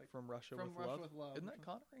whatever. Like From Russia with Love. Isn't that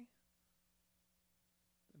Connery?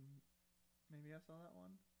 Maybe I saw that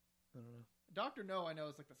one. I don't know. Dr. No, I know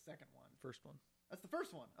is like the second one. First one. That's the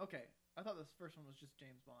first one. Okay. I thought this first one was just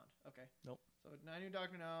James Bond. Okay. Nope. So I knew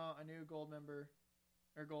Dr. No. I knew Goldfinger.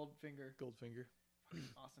 Goldfinger.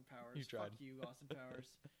 Austin Powers. You tried. Fuck you, Austin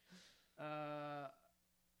Powers.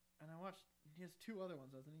 And I watched. He has 2 other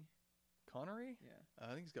ones, doesn't he? Connery? Yeah.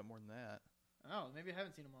 I think he's got more than that. Oh, maybe I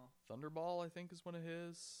haven't seen them all. Thunderball, I think, is one of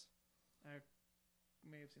his. I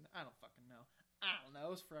may have seen that. I don't fucking know. I don't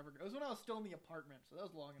know. It was forever ago. It was when I was still in the apartment, so that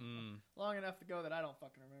was long enough to go that I don't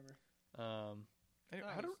fucking remember.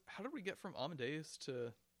 Anyway, how did we get from Amadeus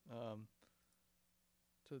to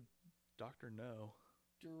Dr. No?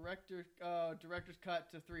 Director's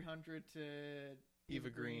cut to 300 to Eva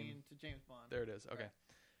Green to James Bond. There it is. Okay.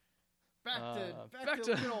 Back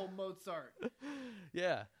to good old Mozart.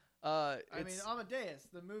 Yeah. Amadeus,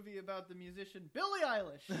 the movie about the musician Billie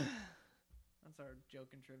Eilish. That's our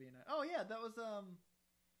joke and trivia night. Oh yeah, that was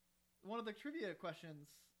one of the trivia questions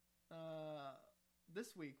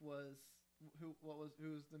this week was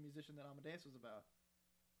who's the musician that Amadeus was about?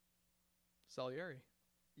 Salieri.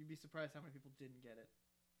 You'd be surprised how many people didn't get it.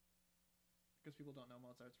 Because people don't know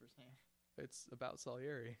Mozart's first name. It's about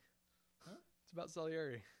Salieri. Huh? It's about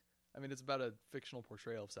Salieri. I mean, it's about a fictional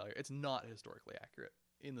portrayal of Salieri. It's not historically accurate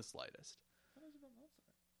in the slightest. What is it about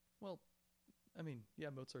Mozart? Well, I mean, yeah,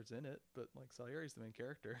 Mozart's in it, but like Salieri's the main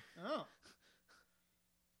character. Oh.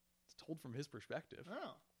 It's told from his perspective.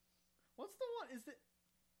 Oh. What's the one? Is it?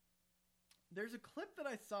 There's a clip that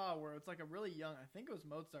I saw where it's like a really young, I think it was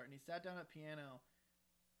Mozart, and he sat down at piano.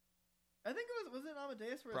 I think it was it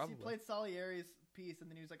Amadeus where he played Salieri's piece, and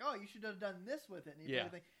then he was like, "Oh, you should have done this with it." And he played the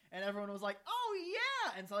thing, and everyone was like, "Oh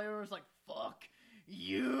yeah!" And Salieri was like, "Fuck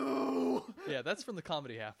you." Yeah, that's from the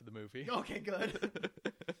comedy half of the movie. Okay, good.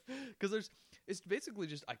 Because it's basically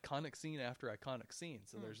just iconic scene after iconic scene.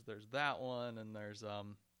 So there's that one, and there's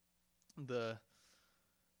the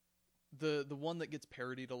one that gets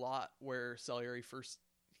parodied a lot where Salieri first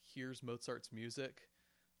hears Mozart's music.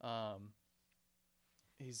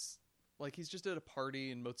 He's just at a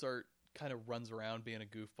party, and Mozart kind of runs around being a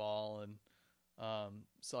goofball, and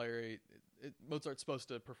Mozart's supposed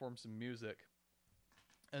to perform some music,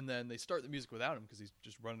 and then they start the music without him because he's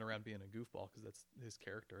just running around being a goofball because that's his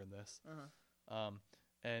character in this.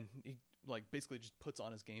 And he basically just puts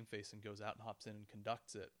on his game face and goes out and hops in and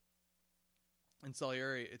conducts it. And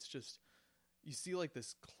Salieri, it's just, you see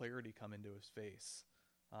this clarity come into his face.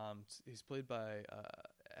 He's played by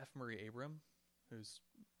F. Murray Abraham, he's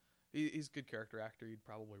a good character actor. You'd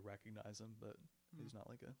probably recognize him, but he's not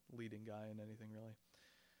like a leading guy in anything really.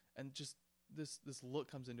 And just this look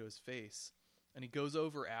comes into his face, and he goes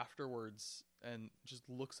over afterwards and just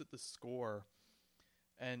looks at the score,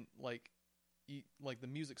 and the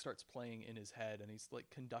music starts playing in his head, and he's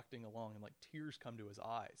conducting along, and tears come to his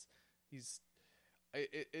eyes.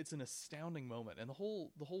 It's an astounding moment, and the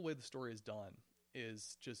whole way the story is done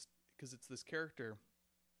is just because it's this character,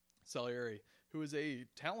 Salieri, who is a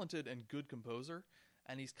talented and good composer,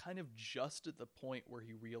 and he's kind of just at the point where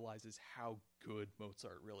he realizes how good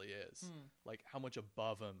Mozart really is, how much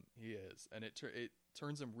above him he is, and it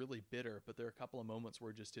turns him really bitter. But there are a couple of moments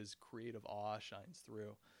where just his creative awe shines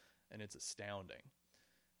through, and it's astounding.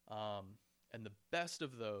 And the best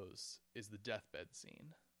of those is the deathbed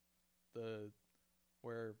scene,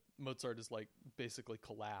 where Mozart is basically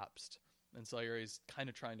collapsed, and Salieri's kind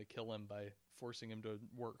of trying to kill him by forcing him to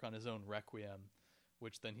work on his own requiem,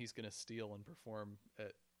 which then he's going to steal and perform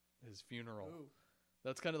at his funeral. Ooh.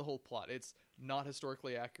 That's kind of the whole plot. It's not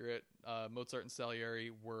historically accurate. Mozart and Salieri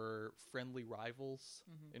were friendly rivals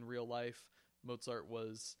in real life. Mozart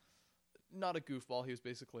was not a goofball. He was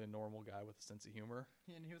basically a normal guy with a sense of humor.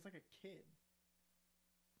 And he was like a kid.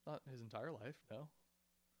 Not his entire life, no.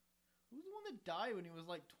 Who was the one that died when he was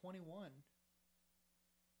 21?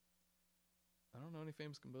 I don't know any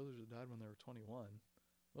famous composers that died when they were 21.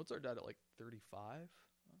 Mozart died at 35.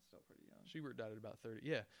 That's still pretty young. Schubert died at about 30.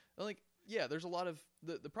 Yeah. There's a lot of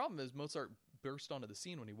the problem is Mozart burst onto the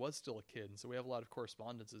scene when he was still a kid, and so we have a lot of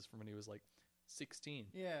correspondences from when he was 16.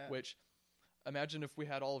 Yeah. Which, imagine if we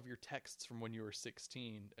had all of your texts from when you were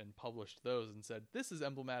 16 and published those and said, this is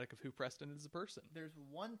emblematic of who Preston is as a person. There's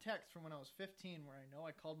one text from when I was 15 where I know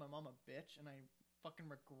I called my mom a bitch, and I fucking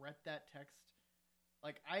regret that text.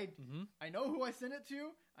 I know who I sent it to.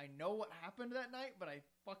 I know what happened that night, but I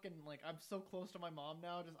fucking I'm so close to my mom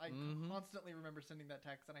now. I constantly remember sending that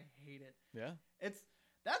text, and I hate it. Yeah,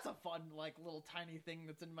 that's a fun little tiny thing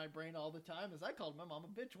that's in my brain all the time. Is I called my mom a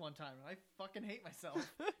bitch one time, and I fucking hate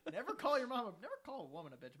myself. Never call a woman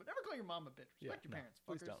a bitch, but never call your mom a bitch. Respect your parents.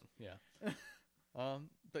 Please don't. Yeah.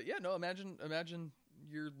 But yeah, no. Imagine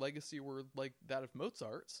your legacy were like that of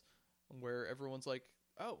Mozart's, where everyone's like,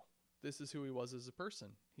 oh, this is who he was as a person.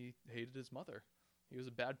 He hated his mother. He was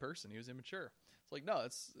a bad person. He was immature. It's no,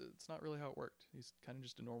 it's not really how it worked. He's kind of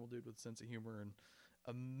just a normal dude with a sense of humor and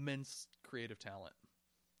immense creative talent.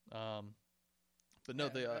 But no,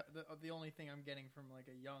 the only thing I'm getting from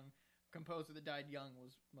a young composer that died young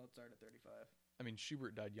was Mozart at 35. I mean,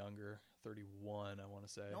 Schubert died younger, 31, I want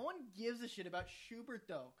to say. No one gives a shit about Schubert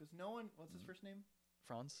though, because no one. What's his first name?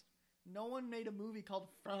 Franz. No one made a movie called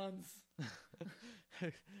Franz.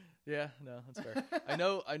 Yeah, no, that's fair. I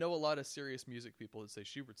know a lot of serious music people that say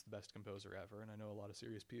Schubert's the best composer ever, and I know a lot of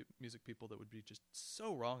serious music people that would be just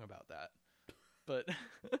so wrong about that. But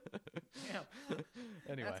yeah.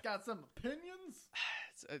 Anyway, that's got some opinions.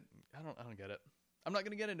 I don't get it. I'm not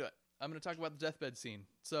going to get into it. I'm going to talk about the deathbed scene.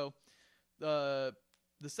 So, the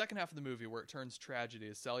second half of the movie where it turns tragedy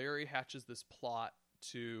is Salieri hatches this plot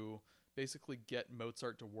to basically get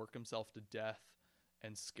Mozart to work himself to death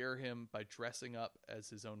and scare him by dressing up as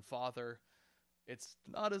his own father. It's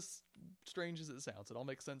not as strange as it sounds. It all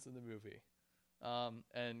makes sense in the movie.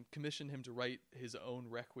 And commission him to write his own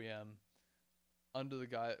requiem under the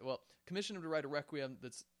guy. Well, commission him to write a requiem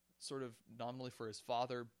that's sort of nominally for his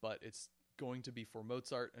father, but it's going to be for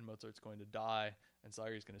Mozart, and Mozart's going to die, and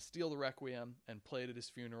Salieri's going to steal the Requiem and play it at his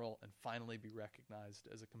funeral and finally be recognized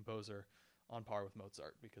as a composer on par with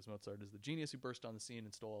Mozart, because Mozart is the genius who burst on the scene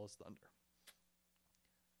and stole all his thunder.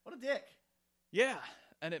 What a dick. Yeah,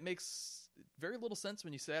 and it makes very little sense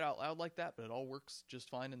when you say it out loud like that, but it all works just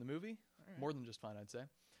fine in the movie. All right. More than just fine, I'd say.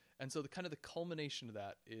 And so the culmination of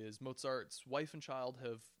that is Mozart's wife and child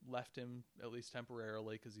have left him, at least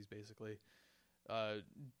temporarily, because he's basically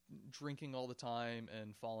drinking all the time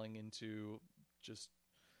and falling into just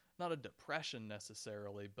not a depression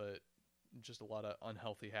necessarily, but just a lot of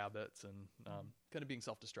unhealthy habits and kind of being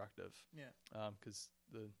self-destructive. Yeah. Because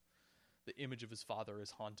the image of his father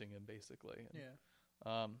is haunting him, basically. And,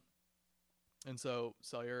 yeah. And so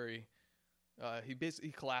Salieri,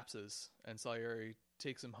 he collapses, and Salieri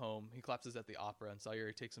takes him home. He collapses at the opera, and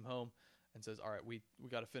Salieri takes him home and says, "All right, we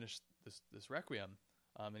got to finish this Requiem."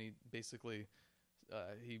 And he basically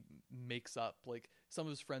he makes up, like, some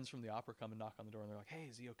of his friends from the opera come and knock on the door, and they're like, "Hey,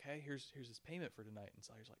 is he okay? Here's his payment for tonight." And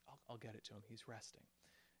Salieri's like, "I'll get it to him. He's resting."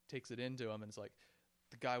 Takes it into him, and it's like,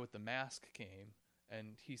 the guy with the mask came,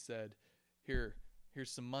 and he said, "Here's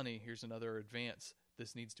some money. Here's another advance.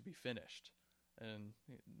 This needs to be finished." And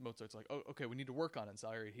Mozart's like, "Oh, okay, we need to work on it." And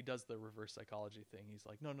Salieri, he does the reverse psychology thing. He's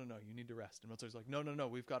like, no, you need to rest. And Mozart's like, no,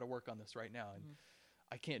 we've got to work on this right now. And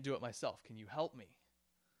I can't do it myself. Can you help me?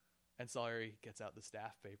 And Salieri gets out the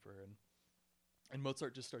staff paper, and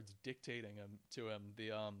Mozart just starts dictating to him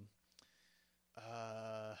the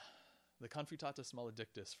Confutatas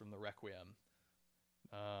Maledictus from the Requiem.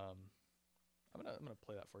 I'm gonna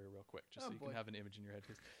play that for you real quick, just so you can have an image in your head.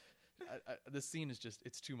 Because this scene is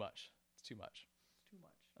just—it's too much. It's too much.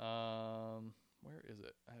 Where is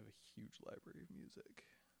it? I have a huge library of music.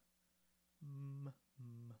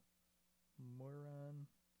 Moran,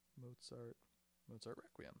 Mozart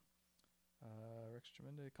Requiem. Rex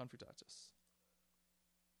Tremende Confutatus.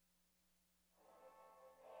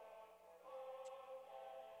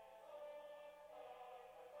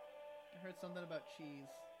 I heard something about cheese.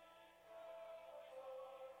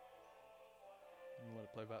 I'm gonna let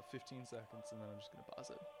it play about 15 seconds, and then I'm just gonna pause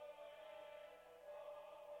it.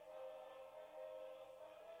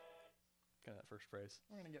 Kind of that first phrase.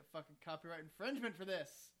 We're gonna get fucking copyright infringement for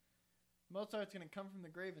this. Mozart's gonna come from the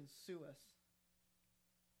grave and sue us.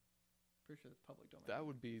 Pretty sure it's public domain. That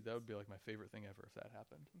would be like my favorite thing ever if that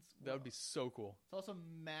happened. Well, that would be so cool. It's also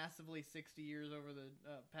massively 60 years over the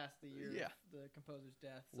past the year of the composer's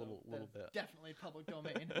death. So little bit. Definitely public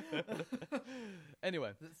domain.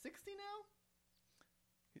 Anyway, is it 60 now?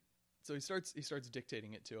 So he starts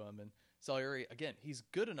dictating it to him, and Salieri, again, he's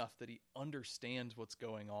good enough that he understands what's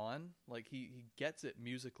going on. Like, he gets it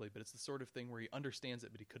musically, but it's the sort of thing where he understands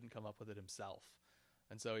it, but he couldn't come up with it himself.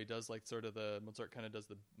 And so he does, like, sort of Mozart kind of does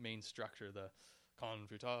the main structure, the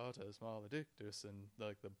Confutatas Maledictus, and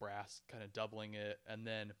the brass kind of doubling it, and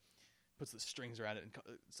then puts the strings around it, and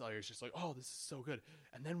Salieri's just like, "Oh, this is so good.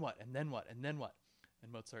 And then what? And then what? And then what?"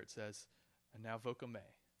 And Mozart says, "And now voca me."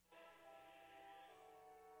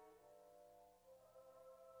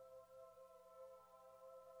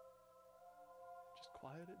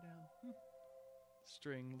 Quiet it down.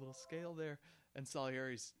 String, little scale there. And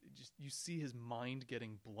Salieri's just, you see his mind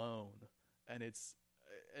getting blown, and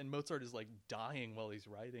Mozart is like dying while he's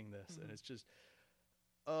writing this, and it's just,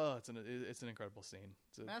 it's an incredible scene.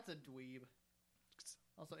 That's a dweeb.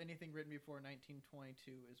 Also, anything written before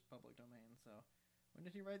 1922 is public domain. So, when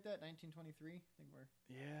did he write that? 1923. I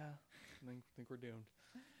think we're doomed.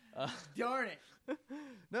 Darn it.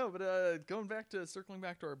 No, but circling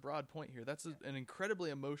back to our broad point here, that's an incredibly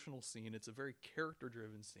emotional scene. It's a very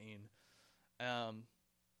character-driven scene. I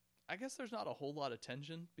guess there's not a whole lot of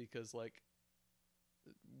tension because, like,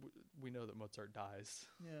 we know that Mozart dies.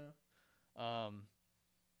 Yeah. I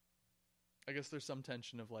guess there's some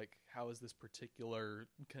tension of, like, how is this particular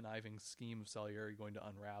conniving scheme of Salieri going to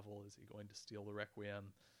unravel? Is he going to steal the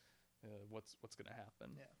Requiem? What's going to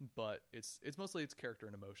happen? Yeah. But it's mostly its character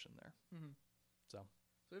and emotion there. Mm-hmm. So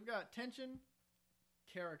we've got tension,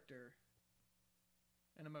 character,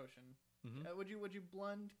 and emotion. Mm-hmm. Would you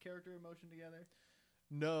blend character and emotion together?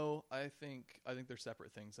 No, I think they're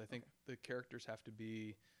separate things. I think the characters have to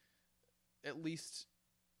be at least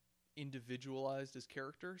individualized as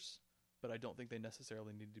characters, but I don't think they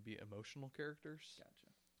necessarily need to be emotional characters.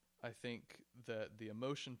 Gotcha. I think that the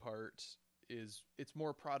emotion part it's more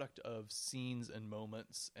a product of scenes and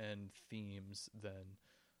moments and themes than,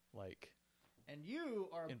 like. And you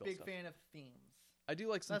are a big fan of themes. I do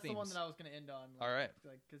like some themes. That's the one that I was going to end on. All right.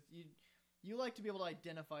 Because you like to be able to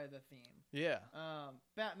identify the theme. Yeah.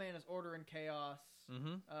 Batman is order and chaos.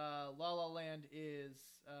 Mm-hmm. La La Land is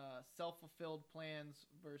self-fulfilled plans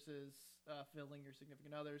versus fulfilling your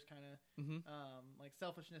significant others, kind of Mm-hmm. like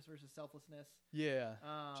selfishness versus selflessness. Yeah.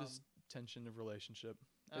 Um, Just tension of relationship.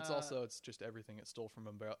 It's just everything it stole from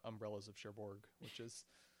Umbrellas of Cherbourg, which is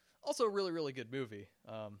also a really, really good movie.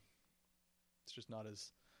 It's just not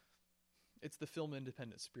as... It's the Film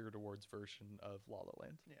Independent Spirit Awards version of La La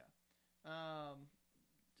Land. Yeah.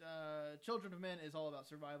 Children of Men is all about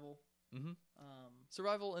survival. Mm-hmm.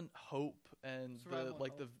 Survival and hope, and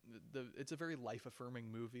the it's a very life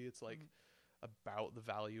affirming movie. It's like about the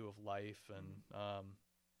value of life, and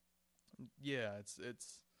yeah, it's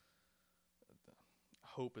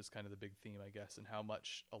hope is kind of the big theme, I guess, and how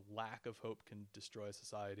much a lack of hope can destroy a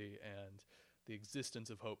society, and the existence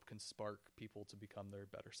of hope can spark people to become their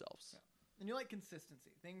better selves. Yeah. And you like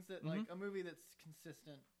consistency, things that like a movie that's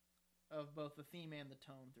consistent of both the theme and the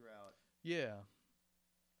tone throughout. Yeah.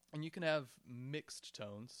 And you can have mixed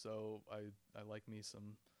tones, so I like me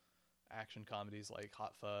some action comedies like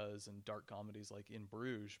Hot Fuzz and dark comedies like In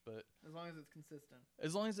Bruges, but as long as it's consistent.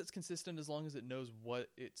 As long as it's consistent, as long as it knows what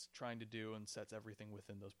it's trying to do and sets everything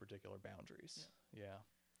within those particular boundaries. Yeah.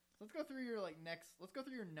 So let's go through your let's go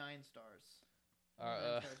through your 9 stars. How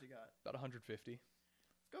many 9 stars you got? About 150. Let's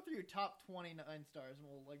go through your top 29 stars, and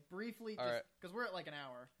we'll like briefly All right. because we're at like an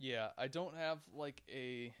hour. Yeah, I don't have like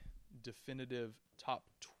a definitive top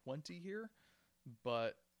 20 here,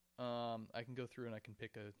 but I can go through and I can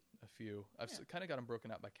pick a few. I've kind of got them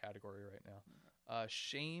broken out by category right now.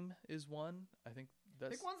 Shame is one. I think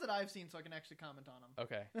that's... Pick ones that I've seen so I can actually comment on them.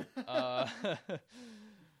 Okay.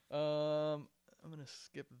 I'm going to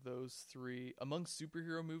skip those 3. Among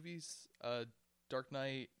superhero movies, Dark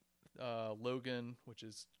Knight, Logan, which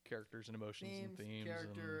is characters and emotions and themes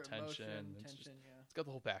character, and tension. Tension, It's got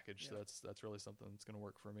the whole package, so that's really something that's going to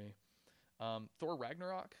work for me. Thor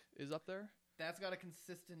Ragnarok is up there. That's got a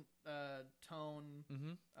consistent tone,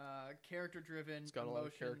 character-driven. It's got a lot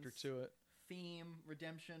of character to it. Theme,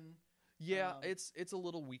 redemption. Yeah, it's a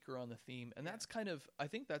little weaker on the theme, and that's kind of... I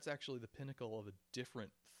think that's actually the pinnacle of a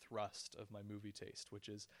different thrust of my movie taste, which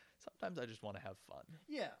is sometimes I just want to have fun.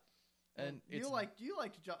 Yeah. And you liked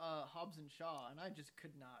Hobbs and Shaw, and I just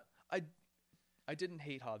could not. I didn't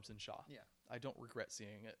hate Hobbs and Shaw. Yeah. I don't regret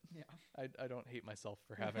seeing it. Yeah. I don't hate myself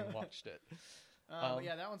for having watched it. But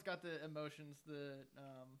yeah, that one's got the emotions,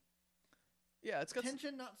 yeah, it's got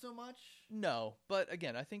tension, not so much. No, but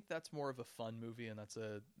again, I think that's more of a fun movie, and it's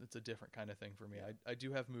a different kind of thing for me. Yeah. I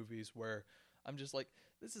do have movies where I'm just like,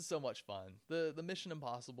 this is so much fun. The Mission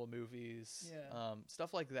Impossible movies,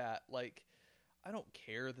 stuff like that. Like, I don't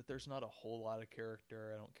care that there's not a whole lot of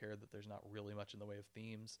character. I don't care that there's not really much in the way of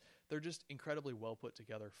themes. They're just incredibly well put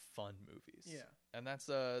together, fun movies. Yeah, and that's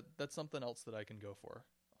something else that I can go for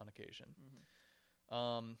on occasion.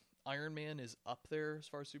 Iron Man is up there as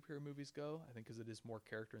far as superhero movies go. I think because it is more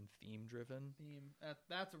character and theme driven.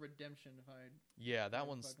 That's a redemption. That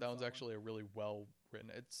one's actually a really well written.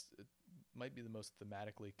 It might be the most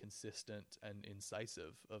thematically consistent and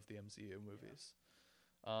incisive of the MCU movies.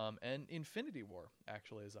 And Infinity War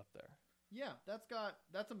actually is up there. Yeah,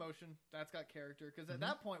 that's emotion. That's got character. Because at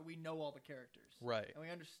that point, we know all the characters. Right. And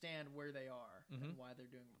we understand where they are and why they're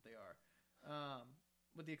doing what they are.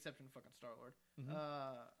 With the exception of fucking Star-Lord.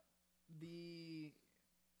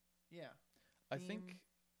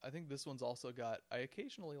 I think this one's also got... I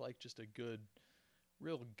occasionally like just a good,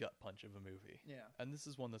 real gut punch of a movie. Yeah. And this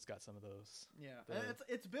is one that's got some of those. Yeah.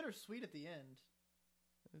 It's bittersweet at the end.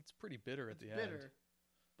 It's pretty bitter at the end. Bitter.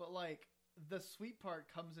 But, like, the sweet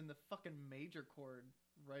part comes in the fucking major chord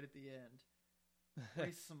right at the end. Where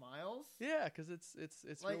he smiles. Yeah, because it's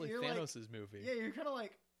like, really Thanos' movie. Yeah, you're kind of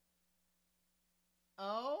like,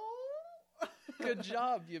 oh? Good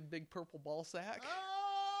job, you big purple ball sack.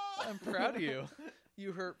 Oh! I'm proud of you.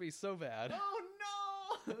 You hurt me so bad. Oh,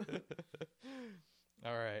 no!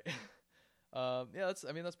 All right.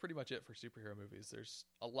 That's pretty much it for superhero movies. There's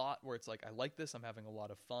a lot where it's like, I like this, I'm having a lot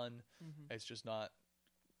of fun. It's just not...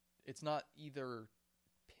 It's not either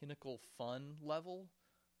pinnacle fun level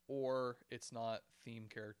or it's not theme,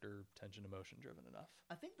 character, tension, emotion driven enough.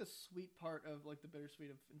 I think the sweet part of like the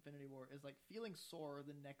bittersweet of Infinity War is like feeling sore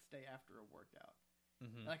the next day after a workout.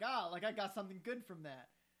 Like I got something good from that.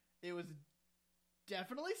 It was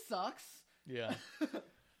definitely sucks. Yeah.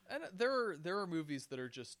 And there are movies that are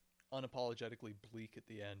just unapologetically bleak at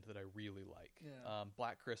the end that I really like. Yeah.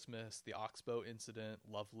 Black Christmas, the Oxbow Incident,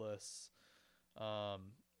 Loveless,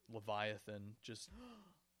 Leviathan, just oh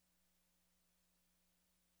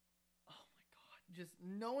my god, just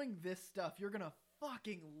knowing this stuff, you're gonna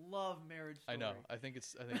fucking love Marriage Story. I know. I think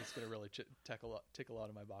it's gonna really tick a lot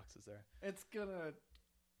of my boxes there. It's gonna.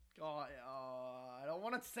 Oh, I don't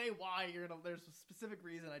want to say why you're gonna. There's a specific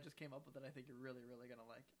reason I just came up with it. I think you're really, really gonna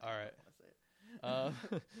like. All right. I don't want to say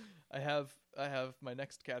it. I have my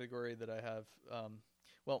next category that I have.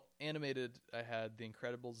 Well, animated. I had The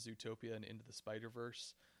Incredibles, Zootopia, and Into the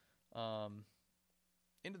Spider-Verse.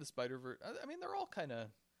 Into the Spider-Verse. I mean, they're all kind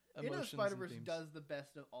of emotions. Into the Spider-Verse and themes. does the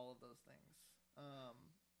best of all of those things.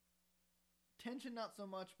 Tension, not so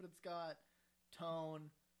much, but it's got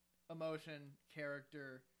tone, emotion,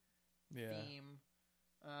 character, theme.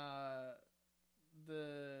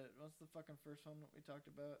 What's the fucking first one that we talked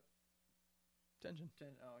about? Tension.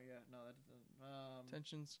 Oh yeah, no, that doesn't.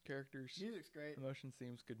 Tensions, characters, music's great, emotions,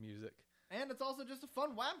 themes, good music, and it's also just a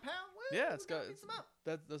fun wham pound. Yeah, it's got.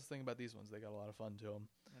 That's the thing about these ones; they got a lot of fun to them.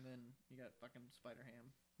 And then you got fucking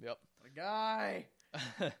Spider-Ham. Yep. What a guy.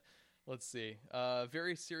 Let's see.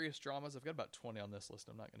 Very serious dramas. I've got about 20 on this list.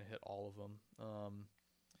 I'm not going to hit all of them. The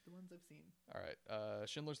ones I've seen. All right.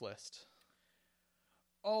 Schindler's List.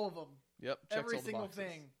 All of them. Yep. Every all the single boxes.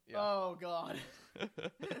 thing. Yeah. Oh God.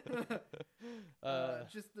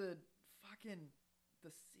 Just the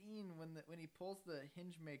scene when he pulls the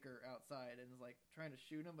hinge maker outside and is like trying to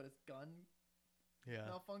shoot him, but his gun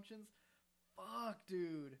malfunctions. Fuck,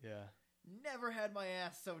 dude. Yeah. Never had my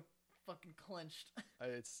ass so fucking clenched.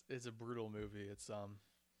 It's a brutal movie. It's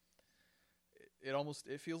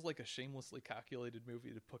it feels like a shamelessly calculated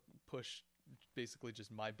movie to push basically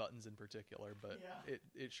just my buttons in particular, but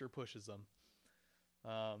it sure pushes them.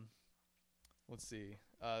 Let's see.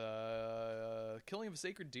 Killing of a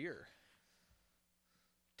Sacred Deer.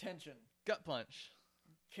 Tension. Gut punch.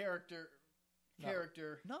 Character.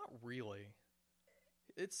 Not really.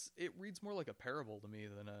 It reads more like a parable to me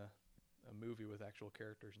than a movie with actual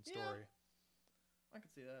characters and story. Yeah, I can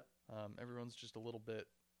see that. Everyone's just a little bit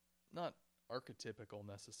not archetypical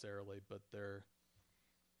necessarily, but they're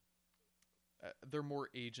more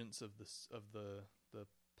agents of the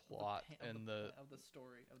plot of the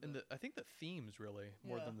story I think the themes really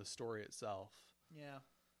more than the story itself. Yeah.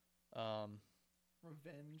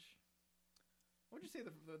 Revenge. What would you say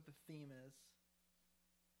the theme is?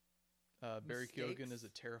 Barry Keoghan is a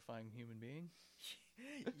terrifying human being.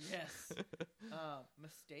 Yes.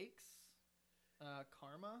 Mistakes.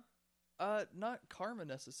 Karma. Not karma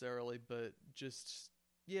necessarily, but just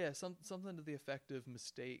something to the effect of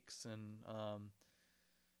mistakes and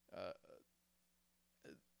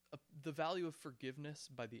the value of forgiveness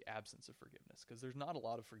by the absence of forgiveness, because there's not a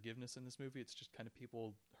lot of forgiveness in this movie. It's just kind of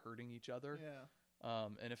people hurting each other. Yeah.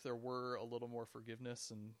 And if there were a little more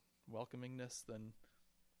forgiveness and welcomingness, then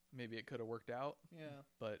maybe it could have worked out. Yeah.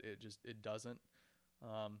 But it doesn't.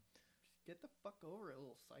 Just get the fuck over it,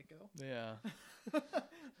 little psycho. Yeah.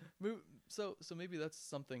 So maybe that's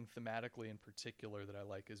something thematically in particular that I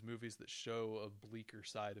like, is movies that show a bleaker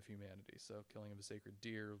side of humanity. So Killing of a Sacred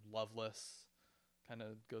Deer, Loveless, kind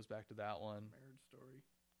of goes back to that one. Marriage Story.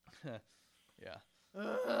 Yeah.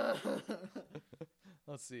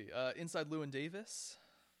 Let's see. Inside Llewyn Davis.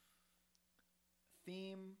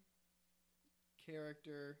 Theme.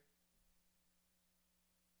 Character.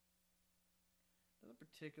 Doesn't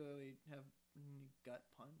particularly have any gut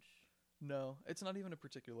punch. No, it's not even a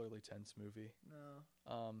particularly tense movie. No.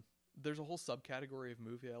 There's a whole subcategory of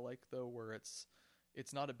movie I like though, where it's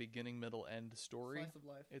not a beginning, middle, end story. Slice of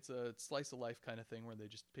life. It's a slice of life kind of thing where they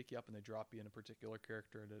just pick you up and they drop you in a particular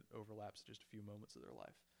character and it overlaps just a few moments of their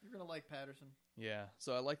life. You're gonna like Patterson. Yeah,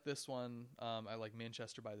 so I like this one. I like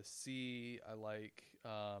Manchester by the Sea. I like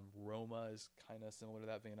Roma is kind of similar to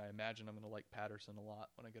that vein. I imagine I'm gonna like Patterson a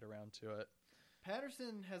lot when I get around to it.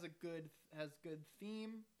 Patterson has good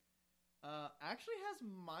theme. Actually has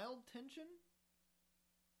mild tension.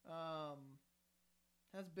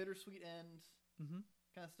 Has bittersweet ends. Mm-hmm.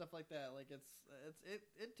 Kind of stuff like that. Like it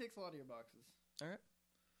ticks a lot of your boxes. All right.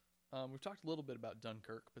 We've talked a little bit about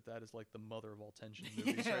Dunkirk, but that is like the mother of all tension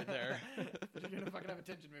movies right there. If you're gonna fucking have a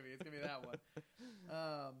tension movie, it's gonna be that one.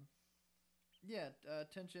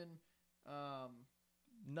 Tension.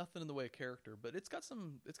 Nothing in the way of character, but it's got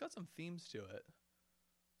some themes to it.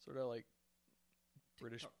 Sort of like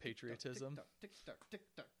British patriotism. Tick tock, tick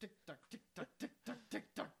tock, tick tock, tick tock, tick tock, tick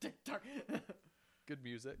tock, tick tock, tick tock. Good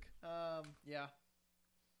music. Yeah.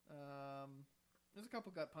 There's a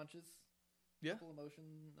couple gut punches. Yeah. A couple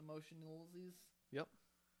emotionalsies. Yep.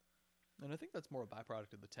 And I think that's more a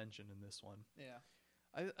byproduct of the tension in this one. Yeah.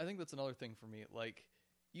 I think that's another thing for me. Like,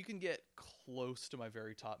 you can get close to my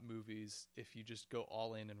very top movies if you just go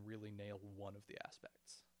all in and really nail one of the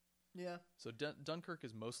aspects. Yeah. So Dunkirk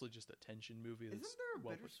is mostly just a tension movie. Isn't there a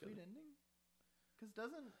well bittersweet ending? Because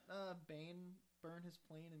doesn't Bane burn his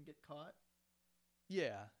plane and get caught.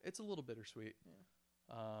 Yeah, it's a little bittersweet.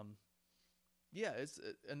 Yeah,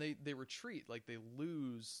 and they retreat, like they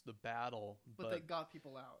lose the battle, but they got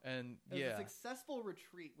people out. And it was a successful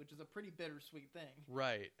retreat, which is a pretty bittersweet thing.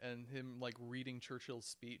 Right, and him like reading Churchill's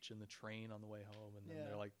speech in the train on the way home, and then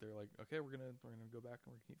they're like, okay, we're gonna go back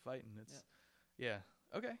and we're gonna keep fighting. It's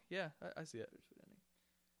okay, I see it. Bittersweet ending.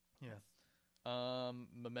 Yeah.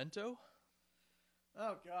 Memento.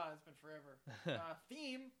 Oh god, it's been forever.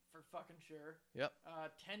 Theme for fucking sure. Yep.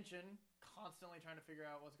 Tension, constantly trying to figure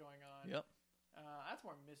out what's going on. Yep. That's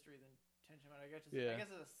more mystery than tension, but I guess it's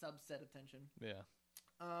a subset of tension. Yeah.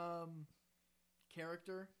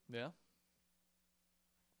 Character. Yeah.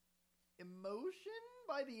 Emotion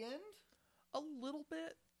by the end. A little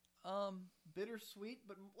bit. Bittersweet,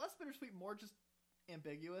 but less bittersweet, more just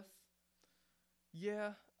ambiguous.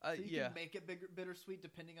 Yeah. So you can make it bittersweet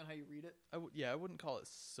depending on how you read it. I wouldn't call it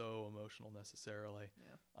so emotional necessarily.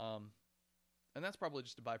 Yeah. And that's probably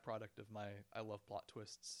just a byproduct of I love plot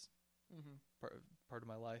twists part of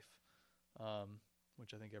my life,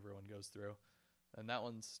 which I think everyone goes through. And that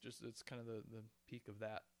one's it's kind of the peak of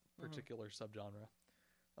that particular subgenre.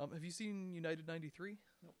 Have you seen United 93?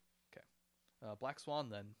 Nope. Okay. Black Swan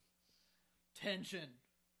then. Tension.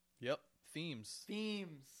 Yep. Themes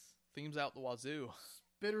out the wazoo.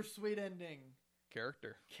 Bittersweet ending.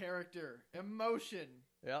 Character. Emotion.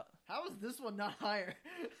 Yeah. How is this one not higher?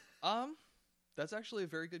 That's actually a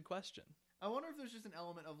very good question. I wonder if there's just an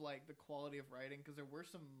element of like the quality of writing, because there were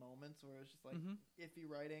some moments where it was just like iffy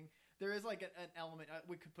writing. There is like an element.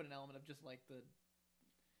 We could put an element of just like the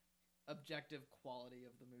objective quality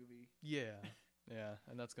of the movie. Yeah,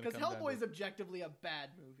 and that's gonna because Hellboy's objectively a bad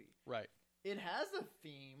movie. Right. It has a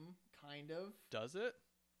theme, kind of. Does it?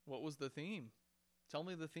 What was the theme? Tell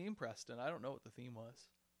me the theme, Preston. I don't know what the theme was.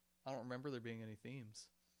 I don't remember there being any themes.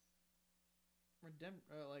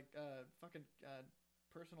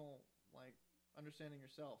 Personal, like, understanding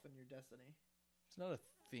yourself and your destiny. It's not a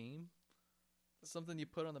theme. It's something you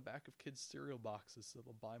put on the back of kids' cereal boxes so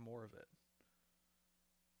they'll buy more of it.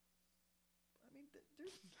 I mean,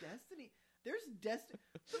 there's destiny. There's destiny.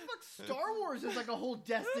 The fuck, Star Wars is like a whole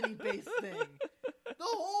destiny-based thing. The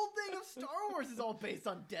whole thing of Star Wars is all based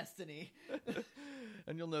on destiny.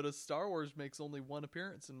 And you'll notice Star Wars makes only one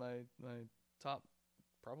appearance in my top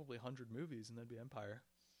probably 100 movies, and that'd be Empire.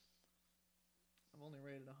 I've only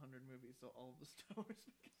rated 100 movies, so all of the Star Wars.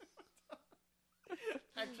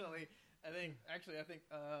 Actually, I think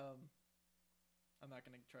I'm not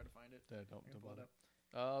gonna try to find it. Yeah, don't bother.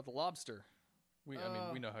 The Lobster. We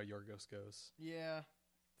know how Yorgos goes. Yeah,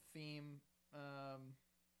 theme.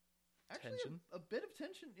 Actually, tension. A bit of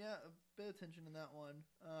tension. Yeah, a bit of tension in that one.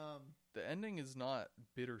 The ending is not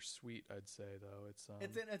bittersweet, I'd say, though. It's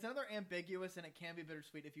another ambiguous, and it can be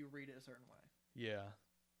bittersweet if you read it a certain way. Yeah.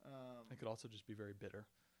 It could also just be very bitter.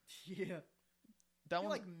 Yeah. That he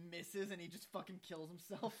one misses and he just fucking kills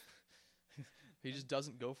himself. He just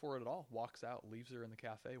doesn't go for it at all. Walks out, leaves her in the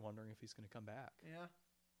cafe, wondering if he's going to come back. Yeah.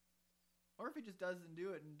 Or if he just doesn't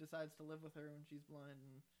do it and decides to live with her when she's blind.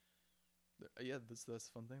 Yeah, that's a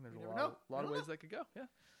fun thing. There's a lot of ways that could go. Yeah.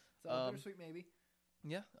 So bittersweet, maybe.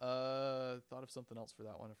 Yeah. Thought of something else for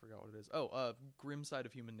that one. I forgot what it is. Oh, Grim Side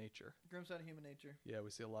of Human Nature. Grim Side of Human Nature. Yeah, we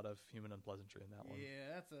see a lot of human unpleasantry in that one.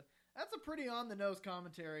 Yeah, that's a pretty on the nose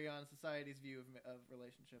commentary on society's view of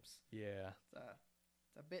relationships. Yeah.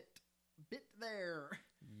 It's a bit there.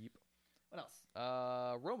 Yep. What else?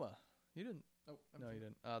 Roma. You didn't. Oh, no, you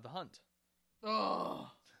didn't. The Hunt.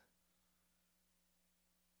 Oh.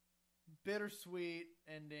 Bittersweet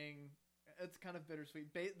ending. It's kind of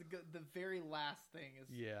bittersweet. The very last thing is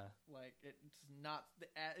like it's not.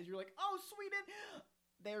 You're like, oh, sweet end.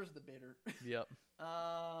 There's the bitter. Yep.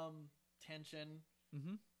 Tension.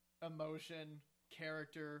 Mm-hmm. Emotion.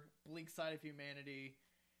 Character. Bleak side of humanity.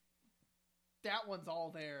 That one's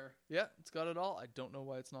all there. Yeah, it's got it all. I don't know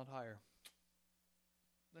why it's not higher.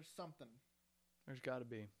 There's something. There's got to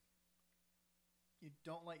be. You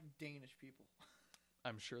don't like Danish people.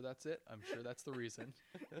 I'm sure that's it. I'm sure that's the reason.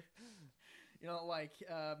 You don't like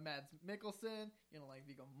Mads Mikkelsen. You don't like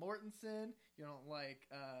Viggo Mortensen. You don't like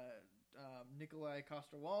Nikolai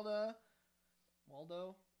Coster-Waldau.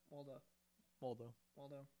 Waldo.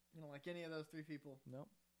 You don't like any of those three people. Nope.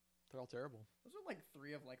 They're all terrible. Those are like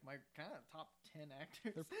three of like my kind of top 10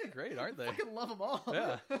 actors. They're pretty great, aren't they? I fucking love them all.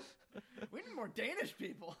 Yeah. We need more Danish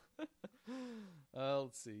people.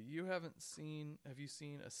 Let's see. Have you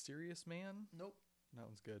seen A Serious Man? Nope. That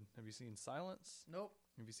one's good. Have you seen Silence? Nope.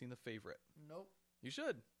 Have you seen The Favorite? Nope. You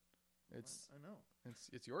should. I know.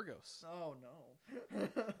 It's Yorgos. Oh no.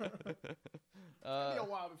 It's gonna be a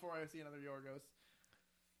while before I see another Yorgos.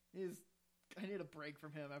 He's I need a break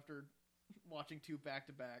from him after watching 2 back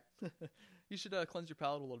to back. You should cleanse your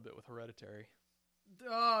palate a little bit with Hereditary.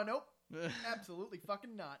 Oh, nope. Absolutely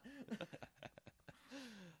fucking not.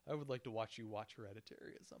 I would like to watch you watch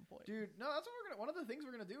Hereditary at some point. Dude, no, that's what one of the things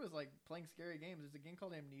we're gonna do is like playing scary games. There's a game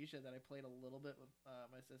called Amnesia that I played a little bit with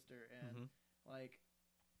my sister, and like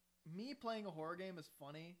me playing a horror game is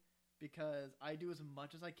funny because I do as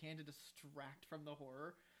much as I can to distract from the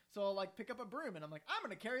horror. So I'll like pick up a broom and I'm like, I'm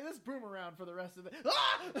gonna carry this broom around for the rest of the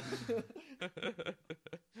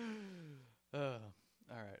all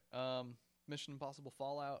right. Mission Impossible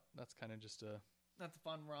Fallout. That's kind of just that's a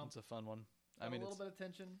fun romp. It's a fun one. I mean, a little bit of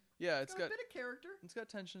tension. Yeah, it's got a bit of character. It's got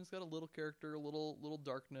tension. It's got a little character, a little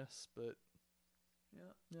darkness, but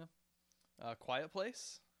yeah. Quiet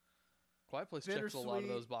Place. Quiet Place checks a lot of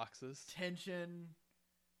those boxes. Tension.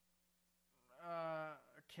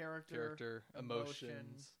 Character,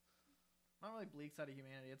 emotions. Not really bleak side of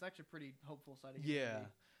humanity. It's actually a pretty hopeful side of humanity.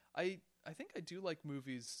 Yeah, I think I do like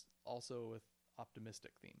movies also with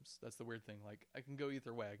optimistic themes. That's the weird thing. Like I can go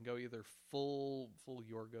either way. I can go either full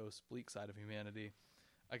Yorgos bleak side of humanity.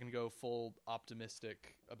 I can go full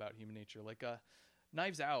optimistic about human nature. Like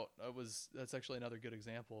Knives Out that's actually another good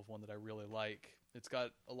example of one that I really like. It's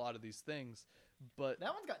got a lot of these things, but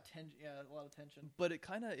that one's got tension. Yeah, a lot of tension. But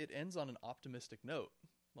it ends on an optimistic note,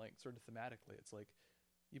 like sort of thematically. It's like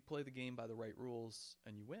you play the game by the right rules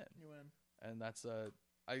and you win. And that's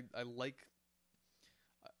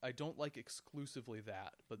I don't like exclusively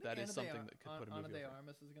that, but that is something that could put a movie Ana de over.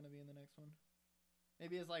 Armas is going to be in the next one.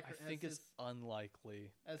 Maybe as like I think it's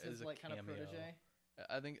unlikely as his like cameo. kind of protege.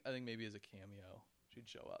 I think maybe as a cameo she'd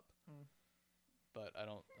show up, but I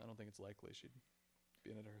don't think it's likely she'd be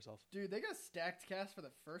in it herself. Dude, they got a stacked cast for the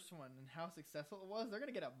first one, and how successful it was. They're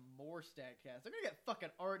gonna get a more stacked cast. They're gonna get fucking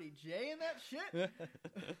RDJ in that shit.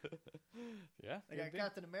 Yeah, they got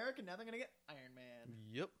Captain America. Now they're gonna get Iron Man.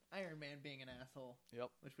 Yep. Iron Man being an asshole. Yep.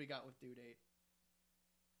 Which we got with Due Date.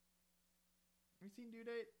 Have you seen Due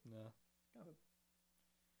Date? No. It was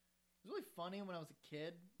really funny when I was a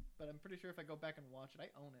kid, but I'm pretty sure if I go back and watch it, I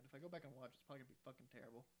own it. If I go back and watch it, it's probably gonna be fucking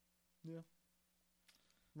terrible. Yeah.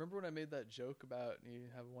 Remember when I made that joke about you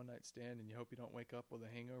have a one-night stand and you hope you don't wake up with a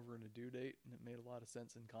hangover and a due date, and it made a lot of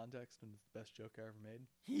sense in context, and it's the best joke I ever made?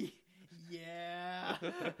 Yeah.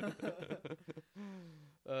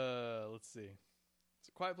 Let's see.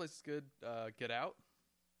 So Quiet Place is good. Get Out.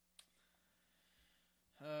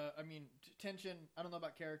 I mean, tension. I don't know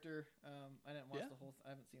about character. I didn't watch the whole. I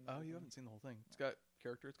haven't seen. The whole you thing. haven't seen the whole thing. It's got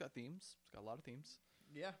character. It's got themes. It's got a lot of themes.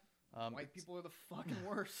 Yeah. White people are the fucking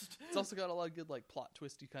worst. It's also got a lot of good like plot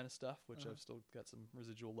twisty kind of stuff, which I've still got some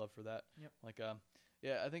residual love for that. Yep. Like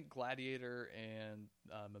I think Gladiator and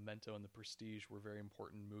Memento and The Prestige were very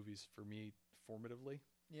important movies for me formatively.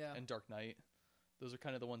 Yeah. And Dark Knight. Those are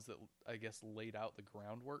kind of the ones that I guess laid out the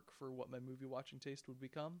groundwork for what my movie watching taste would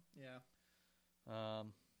become. Yeah.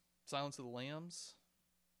 Silence of the Lambs.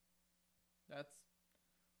 That's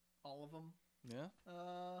all of them. Yeah.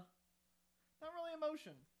 Not really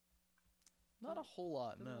emotion. Not a whole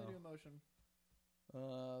lot, Doesn't no. really do emotion.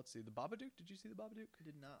 Let's see. The Babadook. Did you see The Babadook? I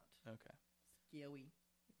did not. Okay. Scary.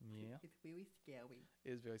 Yeah. It's really scary.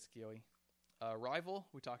 It is very scary. Rival,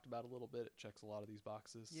 we talked about a little bit. It checks a lot of these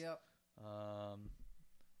boxes. Yep.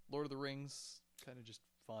 Lord of the Rings, kind of just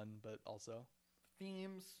fun, but also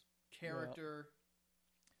themes, character.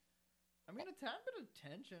 Yep. I mean, a tad bit of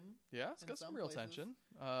tension. Yeah, it's got some real tension.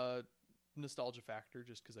 Nostalgia factor,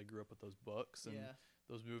 just because I grew up with those books and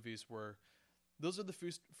those movies were. Those are the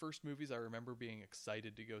first movies I remember being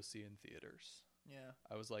excited to go see in theaters. Yeah.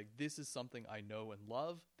 I was like, this is something I know and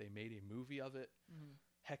love. They made a movie of it. Mm-hmm.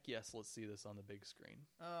 Heck yes, let's see this on the big screen.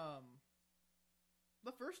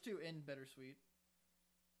 The first two end bittersweet.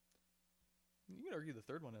 You can argue the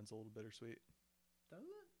third one ends a little bittersweet. Does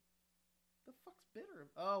it? The fuck's bitter?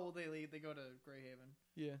 Oh, well, they go to Greyhaven.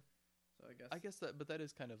 Yeah. So I guess that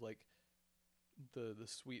is kind of like the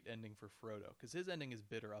sweet ending for Frodo, because his ending is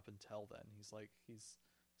bitter up until then. He's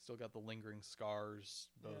still got the lingering scars,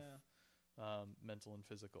 both mental and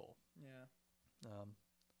physical. Yeah.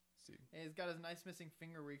 Let's see. And he's got his nice missing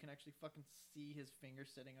finger where you can actually fucking see his finger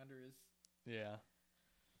sitting under his. Yeah.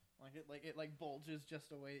 It bulges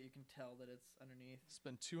just a way that you can tell that it's underneath.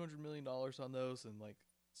 Spent $200 million on those, and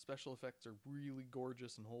special effects are really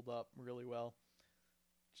gorgeous and hold up really well.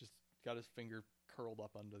 Just got his finger curled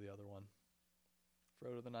up under the other one.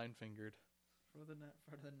 Frodo the Nine-Fingered. Frodo the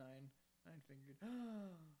Nine-Fingered.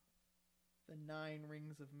 The 9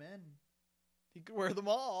 rings of men. He could wear them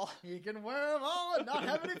all. He can wear them all and not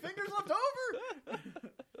have any fingers left over.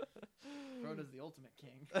 Frodo's the ultimate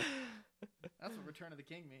king. That's what Return of the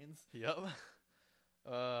King means. Yep.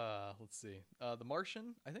 Let's see. The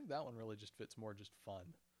Martian. I think that one really just fits more just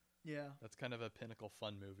fun. Yeah. That's kind of a pinnacle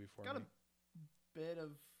fun movie for Got me. a bit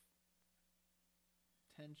of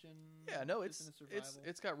tension. Yeah, no, just in the survival.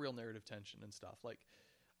 it's got real narrative tension and stuff. Like,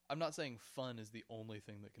 I'm not saying fun is the only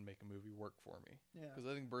thing that can make a movie work for me. Yeah. Because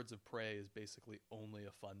I think Birds of Prey is basically only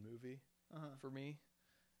a fun movie for me,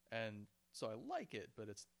 and so I like it, but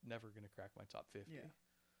it's never going to crack my top 50. Yeah.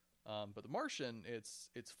 But The Martian, it's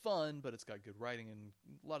fun, but it's got good writing, and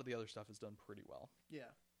a lot of the other stuff is done pretty well.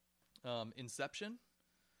 Yeah. Inception.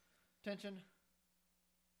 Tension.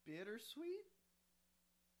 Bittersweet.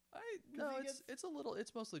 No, it's a little.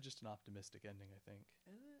 It's mostly just an optimistic ending, I think.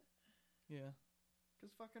 Is it? Yeah.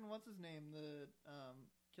 Because fucking what's his name? The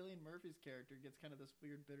Cillian Murphy's character gets kind of this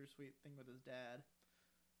weird bittersweet thing with his dad.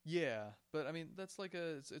 Yeah, but I mean that's like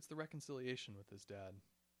it's the reconciliation with his dad.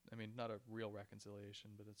 I mean, not a real reconciliation,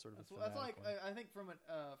 but it's sort of that's like one. I think from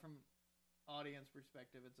audience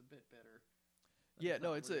perspective, it's a bit bitter. Yeah,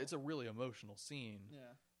 no, it's a really emotional scene.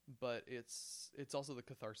 Yeah, but it's also the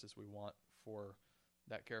catharsis we want for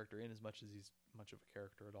that character, in as much as he's much of a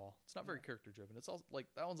character at all. It's not very character driven. It's also like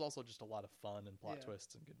that one's also just a lot of fun and plot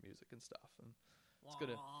twists and good music and stuff. And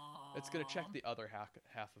it's gonna check the other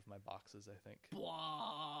half of my boxes, I think.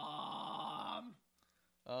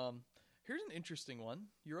 Here's an interesting one: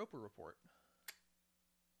 Europa Report.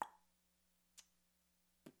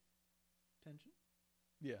 Tension.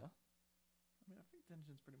 Yeah. I mean, I think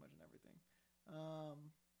tension's pretty much in everything.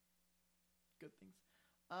 Good things.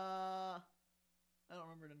 I don't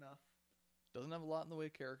remember it enough. Doesn't have a lot in the way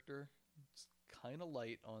of character. It's kind of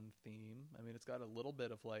light on theme. I mean, it's got a little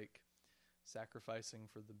bit of like sacrificing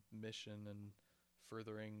for the mission and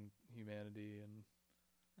furthering humanity, and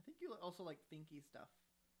I think you also like thinky stuff.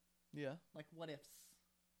 Yeah. Like what ifs.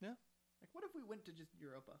 Yeah. Like what if we went to just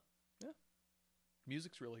Europa? Yeah.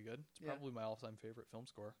 Music's really good. It's probably my all-time favorite film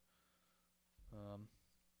score.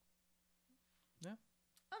 Yeah.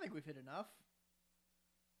 I think we've hit enough.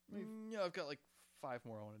 Yeah, I've got like 5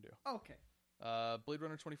 more I want to do. Okay. Blade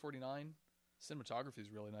Runner 2049. Cinematography is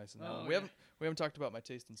really nice in that one. We haven't talked about my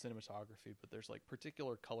taste in cinematography, but there's like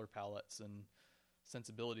particular color palettes and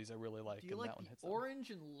sensibilities I really like. Do you and like that one the hits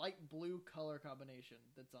orange and light blue color combination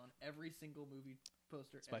that's on every single movie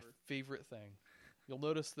poster it's ever? my favorite thing. You'll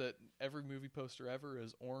notice that every movie poster ever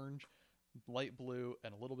is orange, light blue,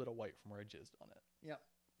 and a little bit of white from where I jizzed on it. Yep.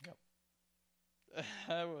 Yep.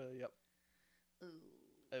 Ooh.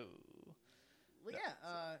 Oh. Well,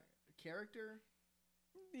 yeah. Character.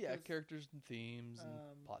 Yeah, characters and themes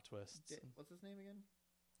and plot twists. What's his name again?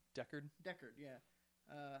 Deckard. Deckard, yeah.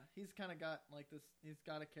 He's kind of got like this. He's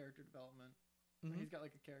got a character development. Mm-hmm. He's got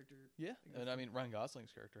like a character. Yeah, and I mean Ryan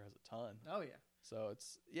Gosling's character has a ton. Oh yeah. So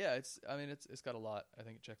it's got a lot. I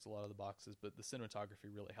think it checks a lot of the boxes, but the cinematography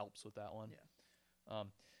really helps with that one.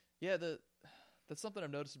 Yeah. That's something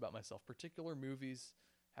I've noticed about myself. Particular movies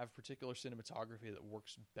have particular cinematography that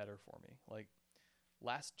works better for me. Like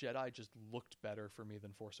Last Jedi just looked better for me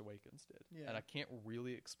than Force Awakens did. Yeah. And I can't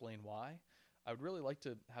really explain why. I would really like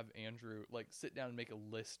to have Andrew sit down and make a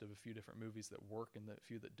list of a few different movies that work and the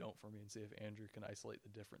few that don't for me, and see if Andrew can isolate the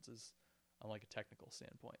differences on like a technical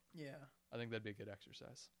standpoint. Yeah. I think that'd be a good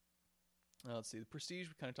exercise. Let's see. The Prestige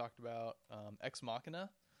we kind of talked about. Ex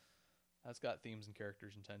Machina. That's got themes and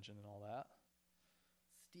characters and tension and all that.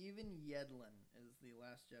 Steven Yedlin is the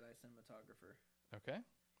Last Jedi cinematographer. Okay.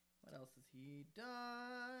 What else has he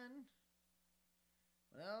done?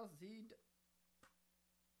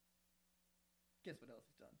 Guess what else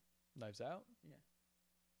he's done? Knives Out. Yeah.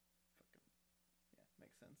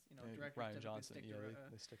 Makes sense. Ryan Johnson.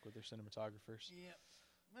 They stick with their cinematographers. Yeah.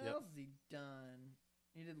 What else has he done?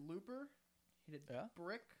 He did Looper. He did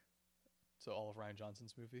Brick. So all of Ryan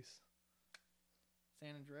Johnson's movies.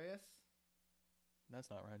 San Andreas. That's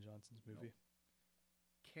not Ryan Johnson's movie.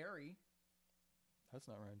 Nope. Carrie. That's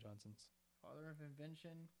not Ryan Johnson's. Father of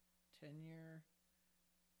Invention. Tenure.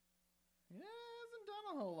 Yeah, hasn't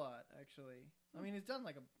done a whole lot actually. I mean, he's done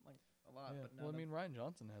like a lot, but well, I mean, Ryan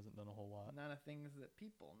Johnson hasn't done a whole lot. None of things that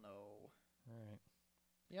people know. Right.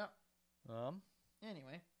 Yep.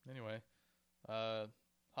 Anyway,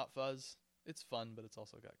 Hot Fuzz. It's fun, but it's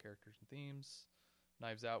also got characters and themes.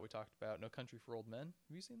 Knives Out we talked about. No Country for Old Men.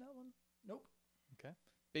 Have you seen that one? Nope. Okay.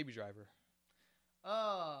 Baby Driver.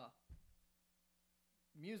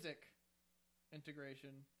 Music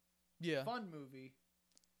integration. Yeah. Fun movie.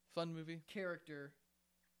 Character.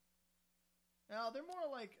 Now they're more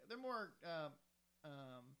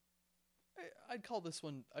I'd call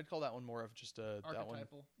that one more of just a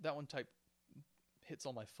archetypal. That one type hits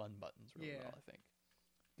all my fun buttons really well, I think.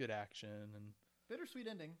 Good action and bittersweet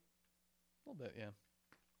ending. A little bit, yeah.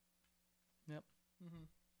 Yep. Mm-hmm.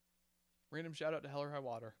 Random shout out to Hell or High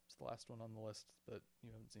Water. It's the last one on the list, but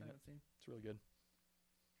you haven't seen I it. haven't seen. It's really good.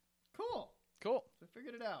 Cool. Cool. So I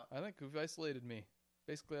figured it out. I think we've isolated me.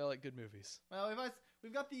 Basically, I like good movies. Well,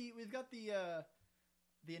 we've got the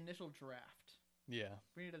initial draft. Yeah.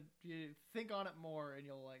 We need to think on it more, and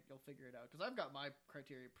you'll figure it out. Because I've got my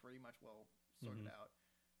criteria pretty much well sorted out,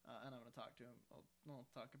 and I'm gonna talk to him. I'll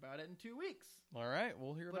talk about it in 2 weeks. All right,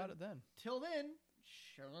 we'll hear about it then. Till then,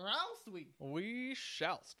 shall we? We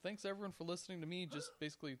shall. Thanks everyone for listening to me just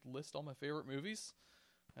basically list all my favorite movies,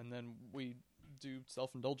 and then we do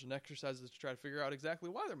self-indulgent exercises to try to figure out exactly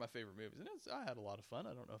why they're my favorite movies. And I had a lot of fun.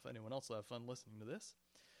 I don't know if anyone else will have fun listening to this.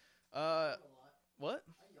 What? I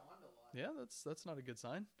yawned a lot. Yeah, that's not a good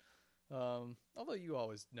sign. Although you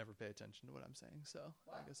always never pay attention to what I'm saying, so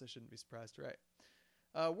What? I guess I shouldn't be surprised, right?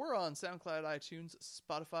 We're on SoundCloud, iTunes,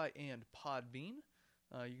 Spotify, and Podbean.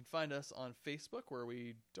 You can find us on Facebook, where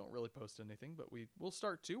we don't really post anything, but we'll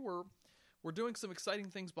start to. We're doing some exciting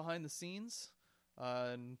things behind the scenes,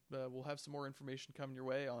 and we'll have some more information coming your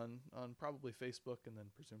way on probably Facebook and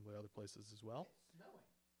then presumably other places as well. It's snowing.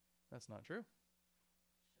 That's not true.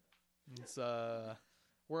 It's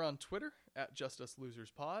we're on Twitter at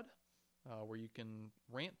JustUsLosersPod, where you can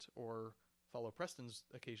rant or follow Preston's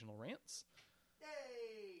occasional rants.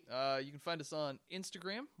 Yay! You can find us on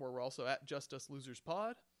Instagram, where we're also at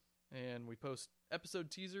JustUsLosersPod, and we post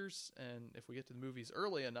episode teasers, and if we get to the movies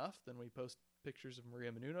early enough, then we post pictures of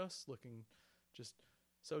Maria Menounos looking just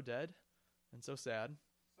so dead and so sad.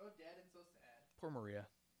 So dead and so sad. Poor Maria.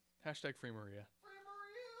 Hashtag free Maria. Free Maria!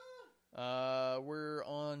 We're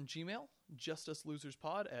on Gmail,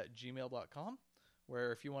 JustUsLosersPod@gmail.com,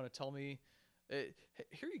 where if you want to tell me,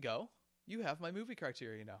 here you go. You have my movie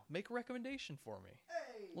criteria now. Make a recommendation for me.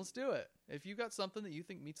 Hey! Let's do it. If you got something that you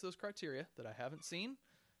think meets those criteria that I haven't seen,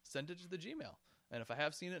 send it to the Gmail. And if I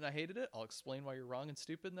have seen it and I hated it, I'll explain why you're wrong and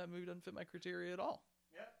stupid and that movie doesn't fit my criteria at all.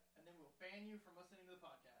 Yep, and then we'll ban you from listening to the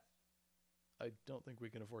podcast. I don't think we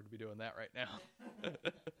can afford to be doing that right now.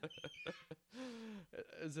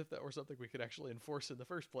 As if that were something we could actually enforce in the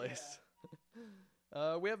first place.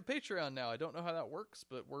 Yeah. We have a Patreon now. I don't know how that works,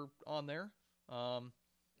 but we're on there. If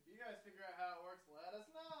you guys figure out how it works, let us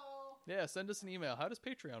know. Yeah, send us an email. How does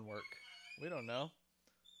Patreon work? We don't know.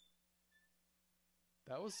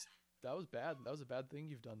 That was bad. That was a bad thing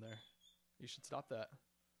you've done there. You should stop that.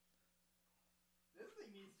 This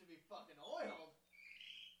thing needs to be fucking oiled.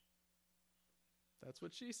 That's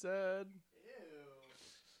what she said. Ew.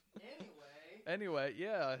 Anyway,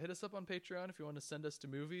 yeah, hit us up on Patreon if you want to send us to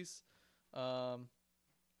movies. Like,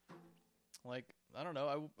 I don't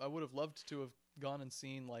know, I would have loved to have gone and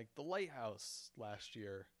seen like The Lighthouse last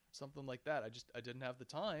year, something like that. I didn't have the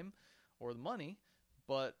time or the money,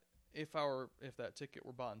 but if that ticket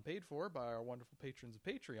were bought and paid for by our wonderful patrons of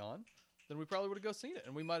Patreon, then we probably would have go seen it,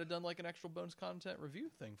 and we might have done like an extra bonus content review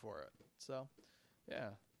thing for it. So,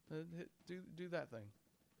 yeah, do that thing.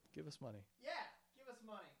 Give us money. Yeah, give us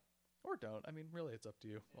money. Or don't. I mean, really, it's up to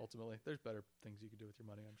you, ultimately. There's better things you could do with your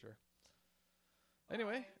money, I'm sure.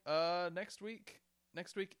 Anyway, next week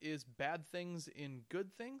is Bad Things in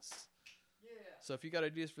Good Things. Yeah. So if you got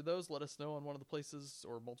ideas for those, let us know on one of the places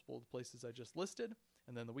or multiple of the places I just listed.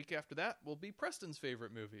 And then the week after that will be Preston's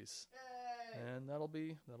favorite movies. Yay! And that'll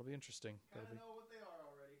be interesting. Kind of know what they are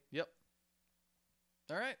already. Yep.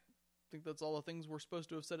 All right. I think that's all the things we're supposed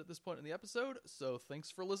to have said at this point in the episode. So thanks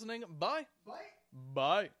for listening. Bye. Bye.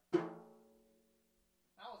 Bye.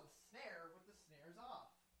 That was a snare with the snares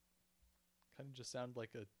off. Kind of just sound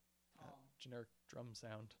like a Tom. generic drum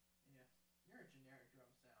sound. Yeah. You're a generic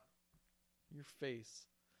drum sound. Your face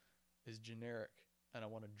is generic, and I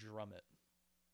want to drum it.